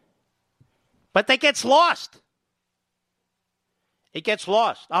 But that gets lost. It gets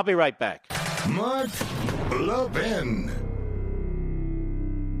lost. I'll be right back. Mark Levin.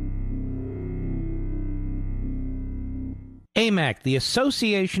 AMAC, the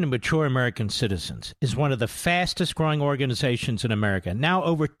Association of Mature American Citizens, is one of the fastest growing organizations in America, now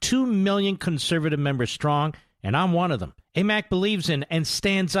over 2 million conservative members strong, and I'm one of them. AMAC believes in and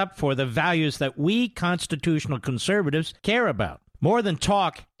stands up for the values that we constitutional conservatives care about. More than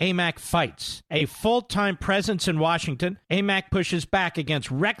talk, AMAC fights. A full-time presence in Washington, AMAC pushes back against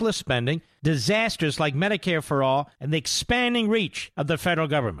reckless spending, disasters like Medicare for All, and the expanding reach of the federal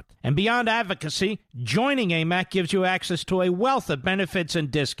government. And beyond advocacy, joining AMAC gives you access to a wealth of benefits and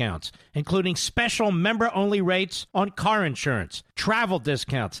discounts, including special member-only rates on car insurance, travel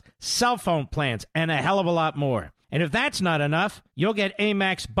discounts, cell phone plans, and a hell of a lot more. And if that's not enough, you'll get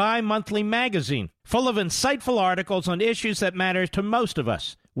AMAC's bi-monthly magazine, full of insightful articles on issues that matter to most of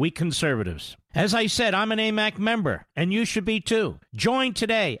us, we conservatives. As I said, I'm an AMAC member, and you should be too. Join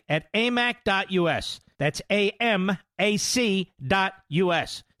today at amac.us. That's AMAC.us.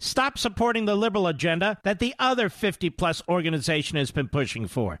 Stop supporting the liberal agenda that the other 50-plus organization has been pushing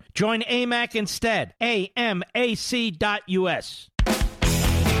for. Join AMAC instead. AMAC.us.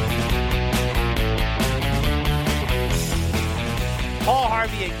 Paul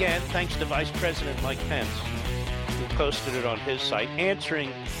Harvey again, thanks to Vice President Mike Pence, who posted it on his site,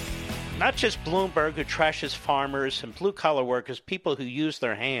 answering not just Bloomberg, who trashes farmers and blue-collar workers, people who use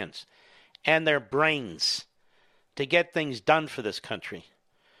their hands and their brains to get things done for this country.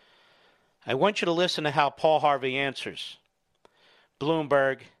 I want you to listen to how Paul Harvey answers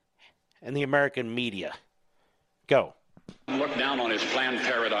Bloomberg and the American media. Go. Looked down on his planned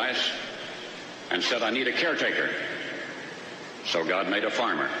paradise and said, I need a caretaker. So God made a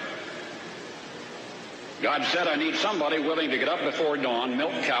farmer. God said, I need somebody willing to get up before dawn,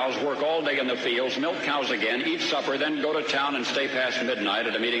 milk cows, work all day in the fields, milk cows again, eat supper, then go to town and stay past midnight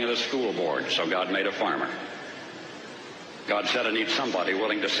at a meeting of the school board. So God made a farmer. God said, I need somebody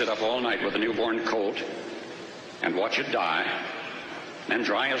willing to sit up all night with a newborn colt and watch it die, then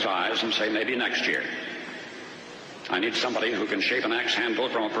dry his eyes and say, maybe next year. I need somebody who can shape an axe handle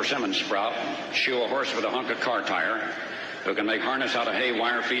from a persimmon sprout, shoe a horse with a hunk of car tire, who can make harness out of hay,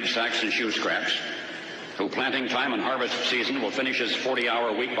 wire, feed sacks, and shoe scraps, who planting time and harvest season will finish his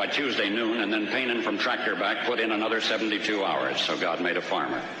 40-hour week by Tuesday noon, and then painin' from tractor back put in another 72 hours. So God made a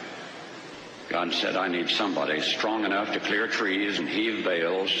farmer. God said, I need somebody strong enough to clear trees and heave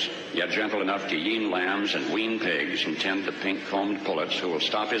bales, yet gentle enough to yean lambs and wean pigs and tend the pink-combed pullets, who will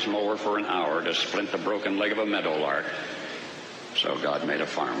stop his mower for an hour to splint the broken leg of a meadowlark. So God made a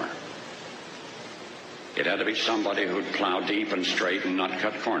farmer. It had to be somebody who'd plow deep and straight and not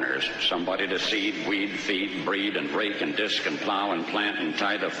cut corners. Somebody to seed, weed, feed, breed, and rake and disc and plow and plant and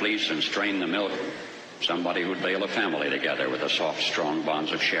tie the fleece and strain the milk. Somebody who'd bail a family together with the soft, strong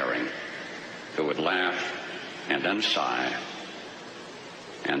bonds of sharing. Who would laugh and then sigh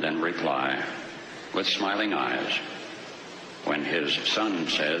and then reply with smiling eyes when his son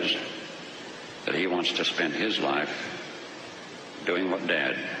says that he wants to spend his life doing what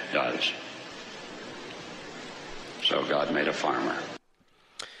Dad does. So God made a farmer.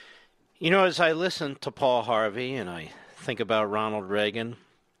 You know, as I listen to Paul Harvey and I think about Ronald Reagan,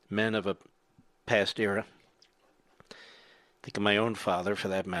 men of a past era, think of my own father for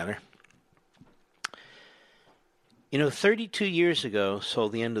that matter. You know, 32 years ago saw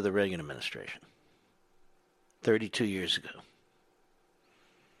the end of the Reagan administration. 32 years ago.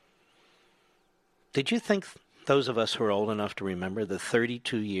 Did you think those of us who are old enough to remember the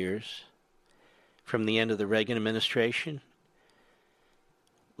 32 years from the end of the Reagan administration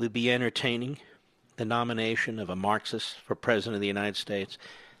would be entertaining the nomination of a Marxist for President of the United States,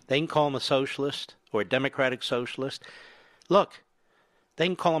 They can call him a socialist or a democratic socialist. Look, they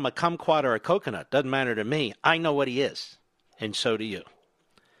can call him a kumquat or a coconut. Doesn't matter to me. I know what he is, and so do you.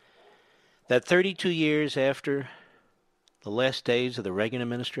 That 32 years after the last days of the Reagan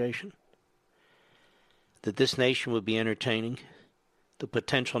administration, that this nation would be entertaining the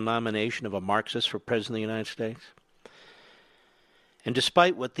potential nomination of a Marxist for President of the United States. And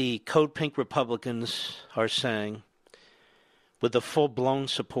despite what the Code Pink Republicans are saying, with the full-blown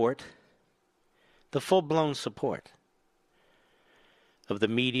support of the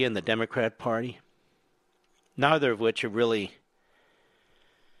media and the Democrat Party, neither of which are really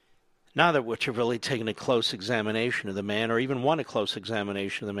taking a close examination of the man or even want a close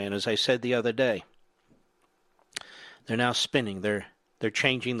examination of the man. As I said the other day, they're now spinning. They're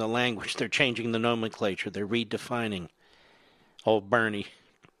changing the language. They're changing the nomenclature. They're redefining old Bernie.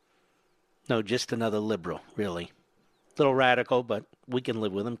 No, just another liberal, really. A little radical, but we can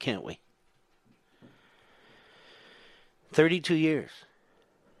live with him, can't we? 32 years.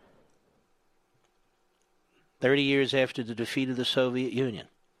 30 years after the defeat of the Soviet Union.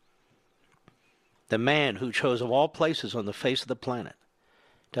 The man who chose of all places on the face of the planet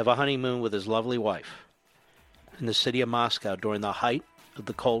to have a honeymoon with his lovely wife in the city of Moscow during the height of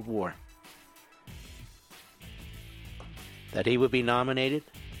the Cold War. That he would be nominated,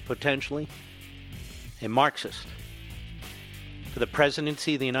 potentially, a Marxist for the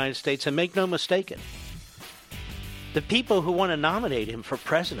presidency of the United States. And make no mistake, the people who want to nominate him for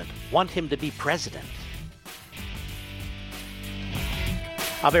president want him to be president.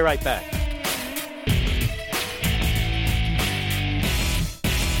 I'll be right back.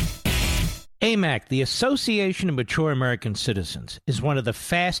 AMAC, the Association of Mature American Citizens, is one of the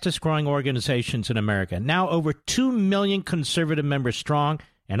fastest-growing organizations in America, now over 2 million conservative members strong,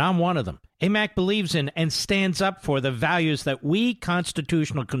 and I'm one of them. AMAC believes in and stands up for the values that we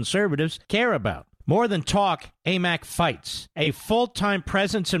constitutional conservatives care about. More than talk, AMAC fights. A full-time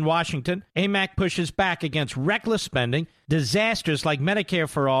presence in Washington, AMAC pushes back against reckless spending, disasters like Medicare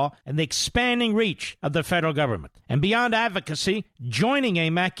for All, and the expanding reach of the federal government. And beyond advocacy, joining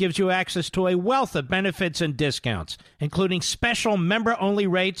AMAC gives you access to a wealth of benefits and discounts, including special member-only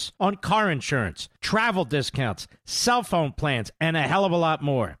rates on car insurance, travel discounts, cell phone plans, and a hell of a lot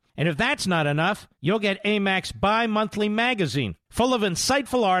more. And if that's not enough, you'll get AMAC's bi-monthly magazine, full of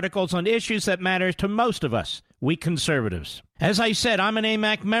insightful articles on issues that matter to most of us, we conservatives. As I said, I'm an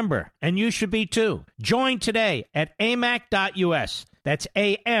AMAC member, and you should be too. Join today at amac.us. That's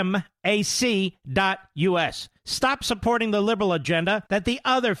AMAC.us. Stop supporting the liberal agenda that the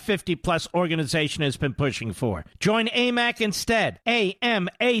other 50-plus organization has been pushing for. Join AMAC instead.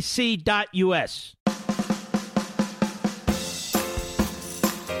 AMAC.us.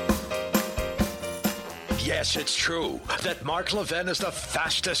 Yes, it's true that Mark Levin is the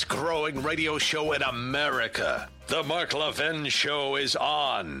fastest-growing radio show in America. The Mark Levin Show is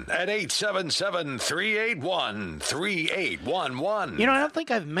on at 877-381-3811. You know, I don't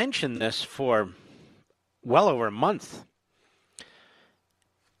think I've mentioned this for well over a month.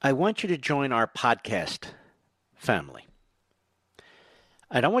 I want you to join our podcast family.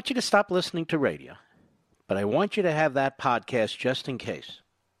 I don't want you to stop listening to radio, but I want you to have that podcast just in case.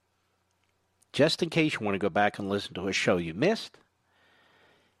 Just in case you want to go back and listen to a show you missed.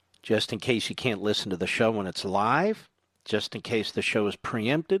 Just in case you can't listen to the show when it's live. Just in case the show is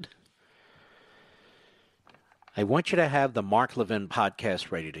preempted. I want you to have the Mark Levin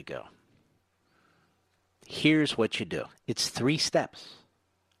podcast ready to go. Here's what you do. It's 3 steps.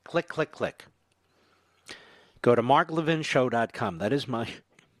 Click, click, click. Go to marklevinshow.com. That is my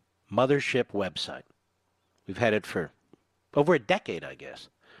mothership website. We've had it for over a decade, I guess.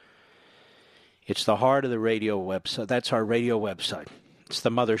 It's the heart of the radio website. That's our radio website. It's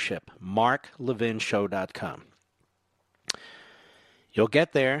the mothership, marklevinshow.com. You'll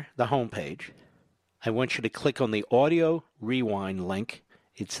get there, the homepage. I want you to click on the audio rewind link.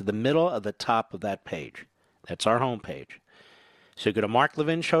 It's the middle of the top of that page. That's our homepage. So go to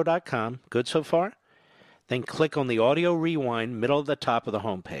marklevinshow.com. Good so far? Then click on the audio rewind, middle of the top of the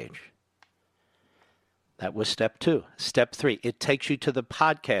homepage. That was step 2. Step 3, it takes you to the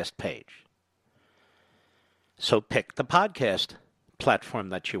podcast page. So pick the podcast platform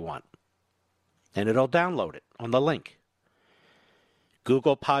that you want, and it'll download it on the link.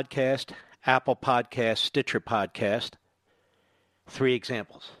 Google Podcast, Apple Podcast, Stitcher Podcast, 3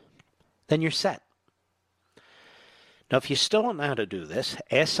 examples. Then you're set. Now, if you still don't know how to do this,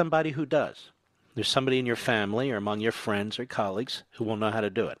 ask somebody who does. There's somebody in your family or among your friends or colleagues who will know how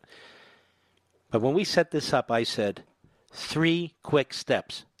to do it. But when we set this up, I said 3 quick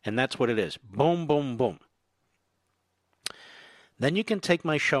steps, and that's what it is. Boom, boom, boom. Then you can take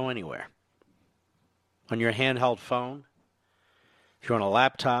my show anywhere. On your handheld phone, if you're on a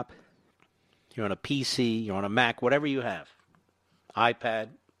laptop, if you're on a PC, you're on a Mac, whatever you have, iPad,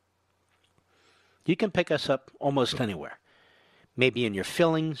 you can pick us up almost anywhere. Maybe in your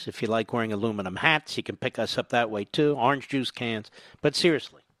fillings, if you like wearing aluminum hats, you can pick us up that way too, orange juice cans. But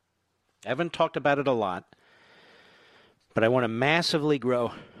seriously, I haven't talked about it a lot, but I want to massively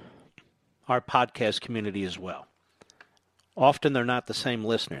grow our podcast community as well. Often they're not the same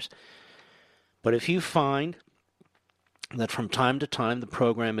listeners. But if you find that from time to time the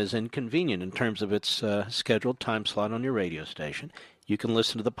program is inconvenient in terms of its scheduled time slot on your radio station, you can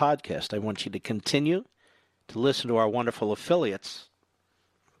listen to the podcast. I want you to continue to listen to our wonderful affiliates,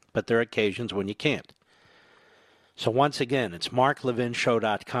 but there are occasions when you can't. So once again, it's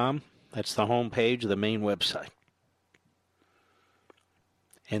marklevinshow.com. That's the home page of the main website.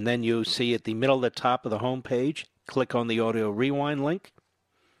 And then you see at the middle of the top of the home page, click on the audio rewind link.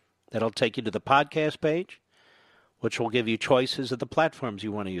 That'll take you to the podcast page, which will give you choices of the platforms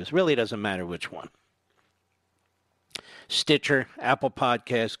you want to use. Really doesn't matter which one. Stitcher, Apple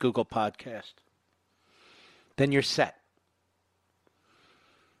Podcast, Google Podcast. Then you're set.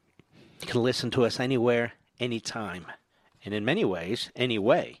 You can listen to us anywhere, anytime. And in many ways,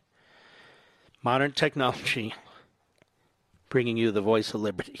 anyway. Modern technology bringing you the voice of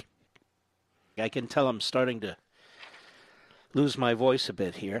liberty. I can tell I'm starting to lose my voice a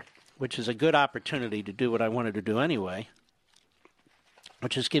bit here, which is a good opportunity to do what I wanted to do anyway,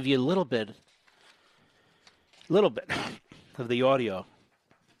 which is give you a little bit of the audio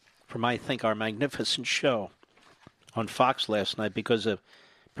from, I think, our magnificent show on Fox last night because of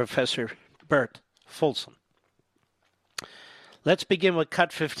Professor Bert Folsom. Let's begin with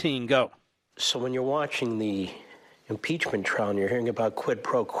Cut 15. Go. So when you're watching the impeachment trial and you're hearing about quid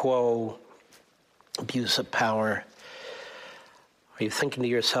pro quo, abuse of power, are you thinking to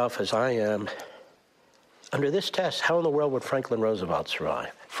yourself, as I am, under this test, how in the world would Franklin Roosevelt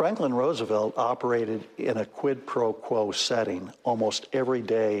survive? Franklin Roosevelt operated in a quid pro quo setting almost every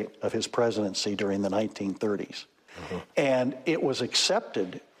day of his presidency during the 1930s. Mm-hmm. And it was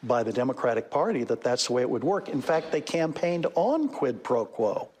accepted by the Democratic Party that that's the way it would work. In fact, they campaigned on quid pro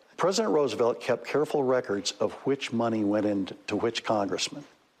quo. President Roosevelt kept careful records of which money went into which congressman.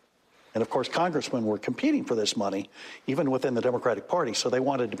 And, of course, congressmen were competing for this money, even within the Democratic Party, so they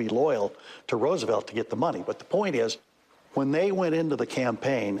wanted to be loyal to Roosevelt to get the money. But the point is, when they went into the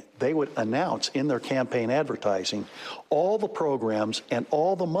campaign, they would announce in their campaign advertising all the programs and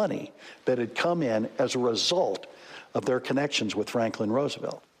all the money that had come in as a result of their connections with Franklin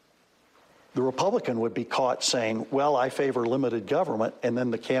Roosevelt. The Republican would be caught saying, well, I favor limited government, and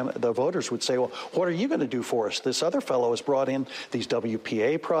then the voters would say, well, what are you going to do for us? This other fellow has brought in these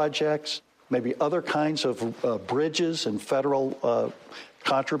WPA projects, maybe other kinds of bridges and federal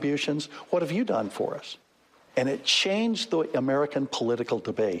contributions. What have you done for us? And it changed the American political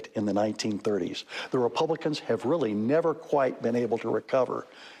debate in the 1930s. The Republicans have really never quite been able to recover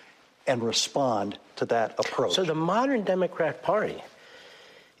and respond to that approach. So the modern Democrat Party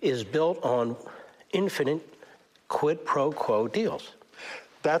is built on infinite quid pro quo deals.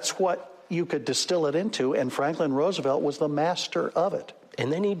 That's what you could distill it into, and Franklin Roosevelt was the master of it.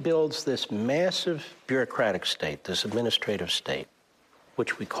 And then he builds this massive bureaucratic state, this administrative state,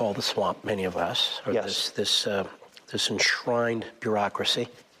 which we call the swamp, many of us, or yes. this enshrined bureaucracy,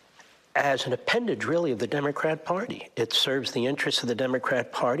 as an appendage, really, of the Democrat Party. It serves the interests of the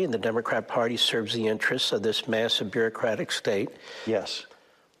Democrat Party, and the Democrat Party serves the interests of this massive bureaucratic state. Yes.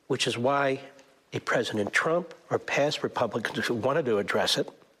 Which is why a President Trump or past Republicans who wanted to address it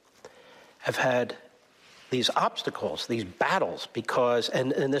have had these obstacles, these battles, because,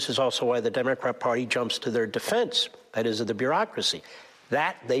 and this is also why the Democrat Party jumps to their defense, that is, of the bureaucracy.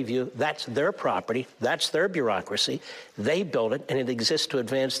 That they view, that's their property, that's their bureaucracy, they build it, and it exists to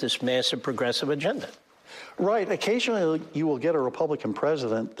advance this massive progressive agenda. Right. Occasionally you will get a Republican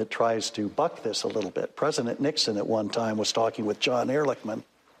president that tries to buck this a little bit. President Nixon at one time was talking with John Ehrlichman,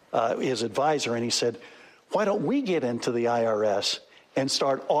 his advisor, and he said, why don't we get into the IRS and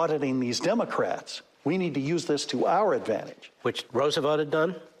start auditing these Democrats? We need to use this to our advantage. Which Roosevelt had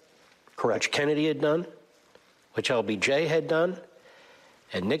done. Correct. Which Kennedy had done. Which LBJ had done.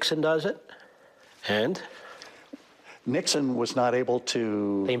 And Nixon does it. And Nixon was not able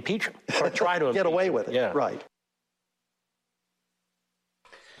to... They impeach him. Or try to get away with it. Yeah. Right.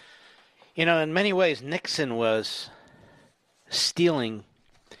 You know, in many ways, Nixon was stealing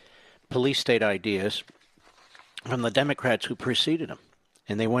police state ideas from the Democrats who preceded him,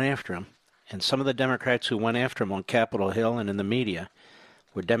 and they went after him. And some of the Democrats who went after him on Capitol Hill and in the media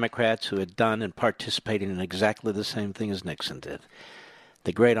were Democrats who had done and participated in exactly the same thing as Nixon did.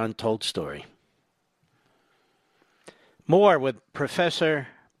 The great untold story. More with Professor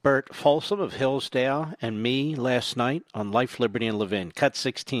Bert Folsom of Hillsdale and me last night on Life, Liberty, and Levin. Cut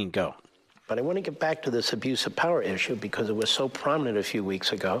 16, go. But I want to get back to this abuse of power issue because it was so prominent a few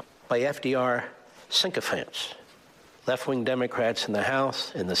weeks ago by FDR sycophants. Left-wing Democrats in the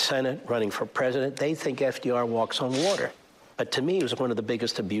House, in the Senate, running for president, they think FDR walks on water. But to me, he was one of the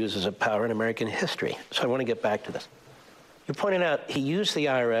biggest abusers of power in American history. So I want to get back to this. You pointed out he used the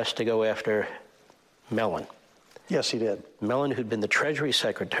IRS to go after Mellon. Yes, he did. Mellon, who'd been the Treasury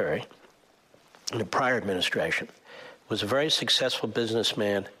Secretary in the prior administration, was a very successful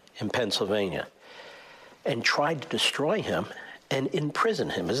businessman in Pennsylvania and tried to destroy him and imprison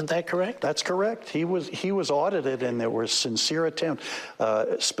him. Isn't that correct? That's correct. He was audited, and there was sincere attempt.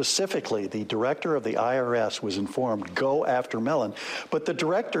 Specifically, the director of the IRS was informed, go after Mellon. But the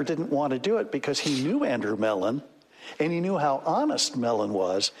director didn't want to do it because he knew Andrew Mellon, and he knew how honest Mellon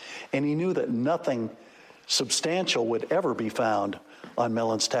was, and he knew that nothing substantial would ever be found on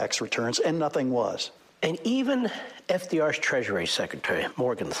Mellon's tax returns, and nothing was. And even FDR's Treasury Secretary,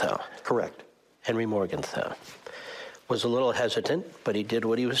 Morgenthau. Correct. Henry Morgenthau was a little hesitant, but he did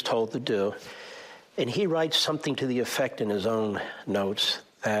what he was told to do. And he writes something to the effect in his own notes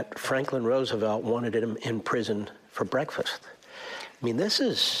that Franklin Roosevelt wanted him in prison for breakfast. I mean, this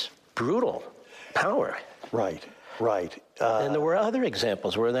is brutal power. Right. And there were other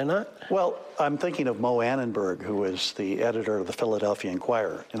examples, were there not? Well, I'm thinking of Mo Annenberg, who was the editor of the Philadelphia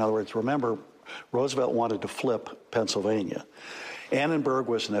Inquirer. In other words, remember, Roosevelt wanted to flip Pennsylvania. Annenberg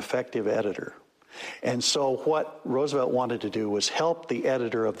was an effective editor. And so what Roosevelt wanted to do was help the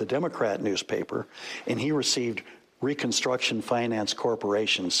editor of the Democrat newspaper, and he received Reconstruction Finance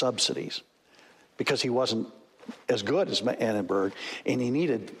Corporation subsidies because he wasn't as good as Annenberg, and he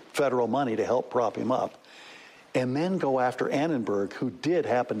needed federal money to help prop him up. And then go after Annenberg, who did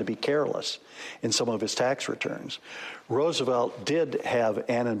happen to be careless in some of his tax returns. Roosevelt did have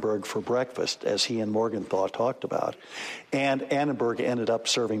Annenberg for breakfast, as he and Morgenthau talked about, and Annenberg ended up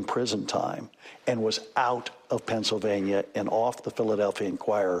serving prison time and was out of Pennsylvania and off the Philadelphia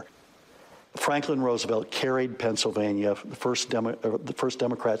Inquirer. Franklin Roosevelt carried Pennsylvania, the first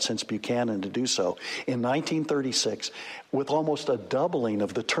Democrat since Buchanan to do so, in 1936, with almost a doubling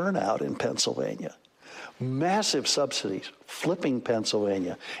of the turnout in Pennsylvania. Massive subsidies, flipping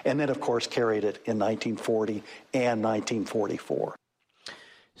Pennsylvania, and then, of course, carried it in 1940 and 1944.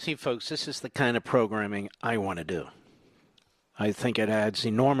 See, folks, this is the kind of programming I want to do. I think it adds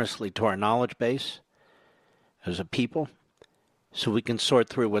enormously to our knowledge base as a people so we can sort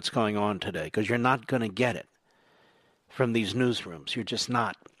through what's going on today, because you're not going to get it from these newsrooms. You're just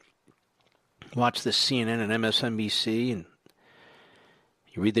not. Watch this CNN and MSNBC, and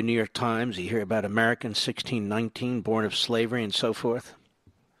you read the New York Times, you hear about Americans 1619, born of slavery and so forth.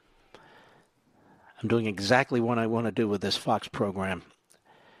 I'm doing exactly what I want to do with this Fox program,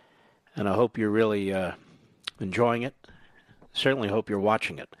 and I hope you're really enjoying it. Certainly hope you're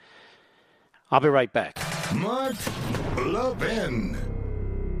watching it. I'll be right back. Mark Levin.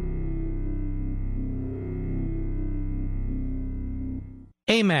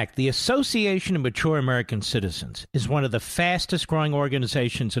 AMAC, the Association of Mature American Citizens, is one of the fastest growing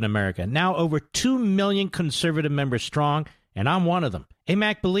organizations in America. Now over 2 million conservative members strong, and I'm one of them.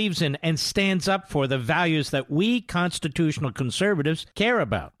 AMAC believes in and stands up for the values that we constitutional conservatives care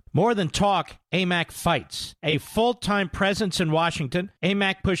about. More than talk, AMAC fights. A full-time presence in Washington,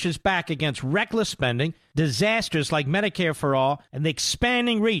 AMAC pushes back against reckless spending, disasters like Medicare for All, and the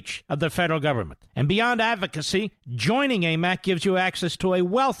expanding reach of the federal government. And beyond advocacy, joining AMAC gives you access to a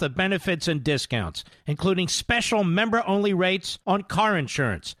wealth of benefits and discounts, including special member-only rates on car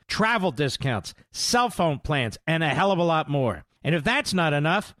insurance, travel discounts, cell phone plans, and a hell of a lot more. And if that's not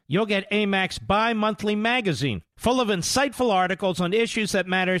enough, you'll get AMAC's bi-monthly magazine, full of insightful articles on issues that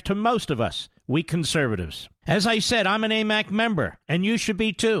matter to most of us, we conservatives. As I said, I'm an AMAC member, and you should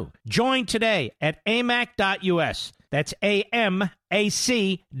be too. Join today at amac.us. That's AMAC.us.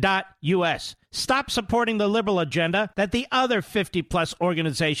 Stop supporting the liberal agenda that the other 50-plus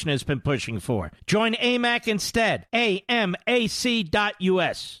organization has been pushing for. Join AMAC instead. AMAC.us.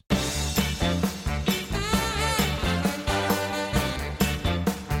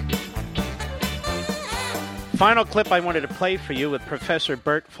 Final clip I wanted to play for you with Professor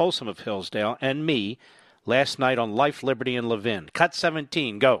Bert Folsom of Hillsdale and me last night on Life, Liberty, and Levin. Cut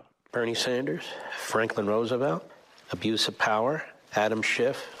 17, go. Bernie Sanders, Franklin Roosevelt, abuse of power, Adam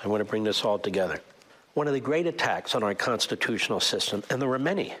Schiff. I want to bring this all together. One of the great attacks on our constitutional system, and there were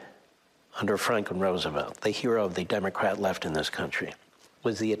many under Franklin Roosevelt, the hero of the Democrat left in this country,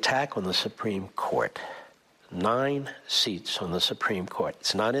 was the attack on the Supreme Court. 9 seats on the Supreme Court.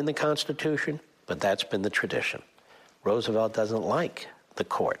 It's not in the Constitution, but that's been the tradition. Roosevelt doesn't like the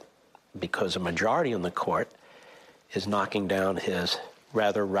court because a majority on the court is knocking down his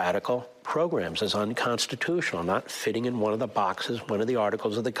rather radical programs as unconstitutional, not fitting in one of the boxes, one of the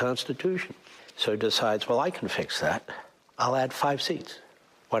articles of the Constitution. So he decides, well, I can fix that. I'll add 5 seats.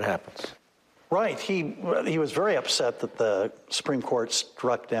 What happens? Right. He was very upset that the Supreme Court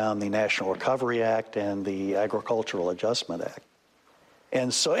struck down the National Recovery Act and the Agricultural Adjustment Act,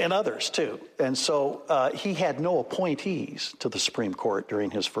 and others too. And so he had no appointees to the Supreme Court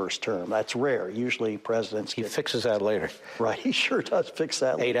during his first term. That's rare. Usually presidents fixes that later. Right. He sure does fix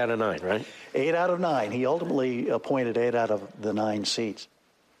that later. 8 out of 9, right? 8 out of 9. He ultimately appointed 8 out of the 9 seats.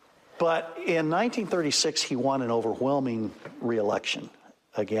 But in 1936, he won an overwhelming re-election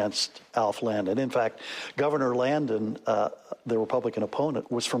against Alf Landon. In fact, Governor Landon, the Republican opponent,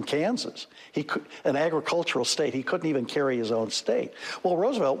 was from Kansas. An agricultural state. He couldn't even carry his own state. Well,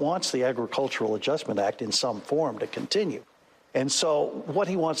 Roosevelt wants the Agricultural Adjustment Act in some form to continue. And so what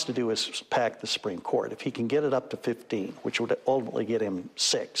he wants to do is pack the Supreme Court. If he can get it up to 15, which would ultimately get him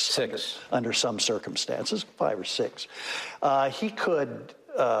 6. Under some circumstances, 5 or 6, he could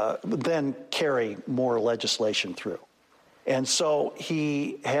then carry more legislation through. And so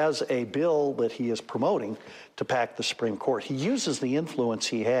he has a bill that he is promoting to pack the Supreme Court. He uses the influence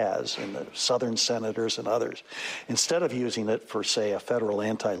he has in the Southern senators and others. Instead of using it for, say, a federal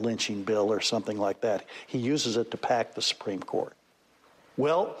anti-lynching bill or something like that, he uses it to pack the Supreme Court.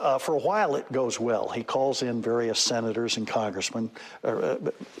 Well, for a while it goes well. He calls in various senators and congressmen.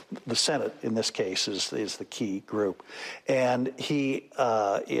 The Senate, in this case, is the key group. And he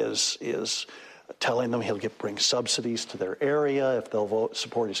is telling them he'll bring subsidies to their area if they'll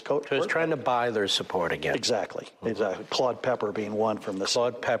support his coach. So he's trying to buy their support again. Exactly. Claude Pepper being one from the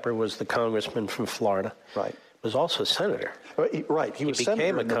Claude Pepper was the congressman from Florida. Right. Was also a senator. Right. He was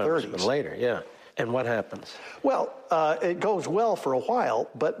senator in the 30s. Became a congressman later, yeah. And what happens? Well, it goes well for a while,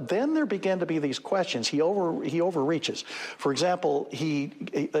 but then there began to be these questions. He overreaches. For example,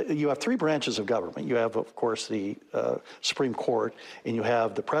 you have 3 branches of government. You have, of course, the Supreme Court, and you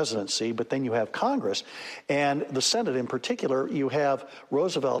have the presidency, but then you have Congress. And the Senate in particular, you have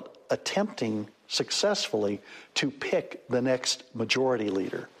Roosevelt attempting successfully to pick the next majority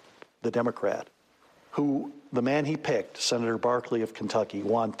leader, the Democrat, who the man he picked, Senator Barkley of Kentucky,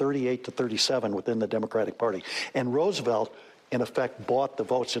 won 38-37 within the Democratic Party. And Roosevelt, in effect, bought the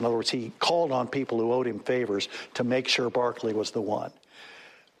votes. In other words, he called on people who owed him favors to make sure Barkley was the one.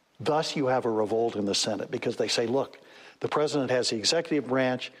 Thus, you have a revolt in the Senate because they say, look, the president has the executive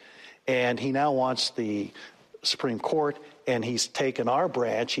branch, and he now wants the Supreme Court, and he's taken our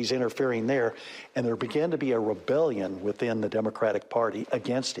branch, he's interfering there, and there began to be a rebellion within the Democratic Party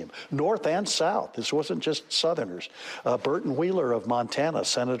against him, North and South. This wasn't just Southerners. Burton Wheeler of Montana,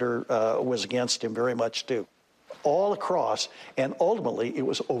 senator, was against him very much too. All across, and ultimately it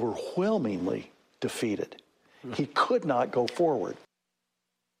was overwhelmingly defeated. He could not go forward.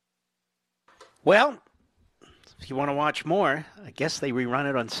 Well, if you want to watch more, I guess they rerun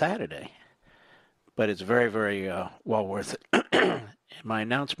it on Saturday. But it's very, very well worth it. My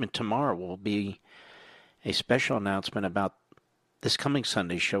announcement tomorrow will be a special announcement about this coming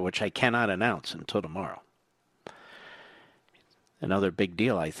Sunday show, which I cannot announce until tomorrow. Another big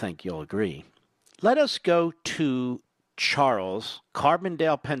deal, I think you'll agree. Let us go to Charles,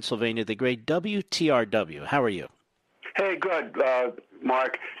 Carbondale, Pennsylvania, the great WTRW. How are you? Hey, good,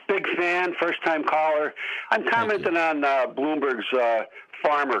 Mark. Big fan, first-time caller. I'm commenting on Bloomberg's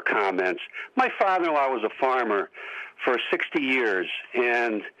farmer comments. My father-in-law was a farmer for 60 years,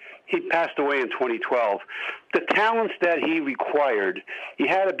 and he passed away in 2012. The talents that he required, he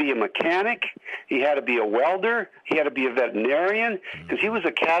had to be a mechanic, he had to be a welder, he had to be a veterinarian, because he was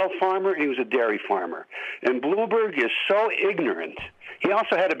a cattle farmer, he was a dairy farmer. And Bloomberg is so ignorant. He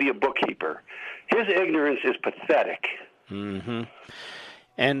also had to be a bookkeeper. His ignorance is pathetic. Mm-hmm.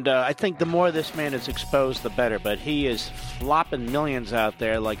 And I think the more this man is exposed, the better. But he is flopping millions out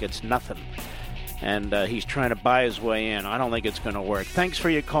there like it's nothing. And he's trying to buy his way in. I don't think it's going to work. Thanks for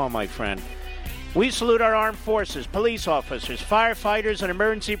your call, my friend. We salute our armed forces, police officers, firefighters, and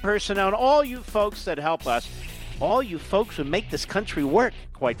emergency personnel, and all you folks that help us. All you folks who make this country work,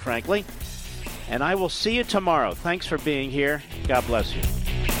 quite frankly. And I will see you tomorrow. Thanks for being here. God bless you.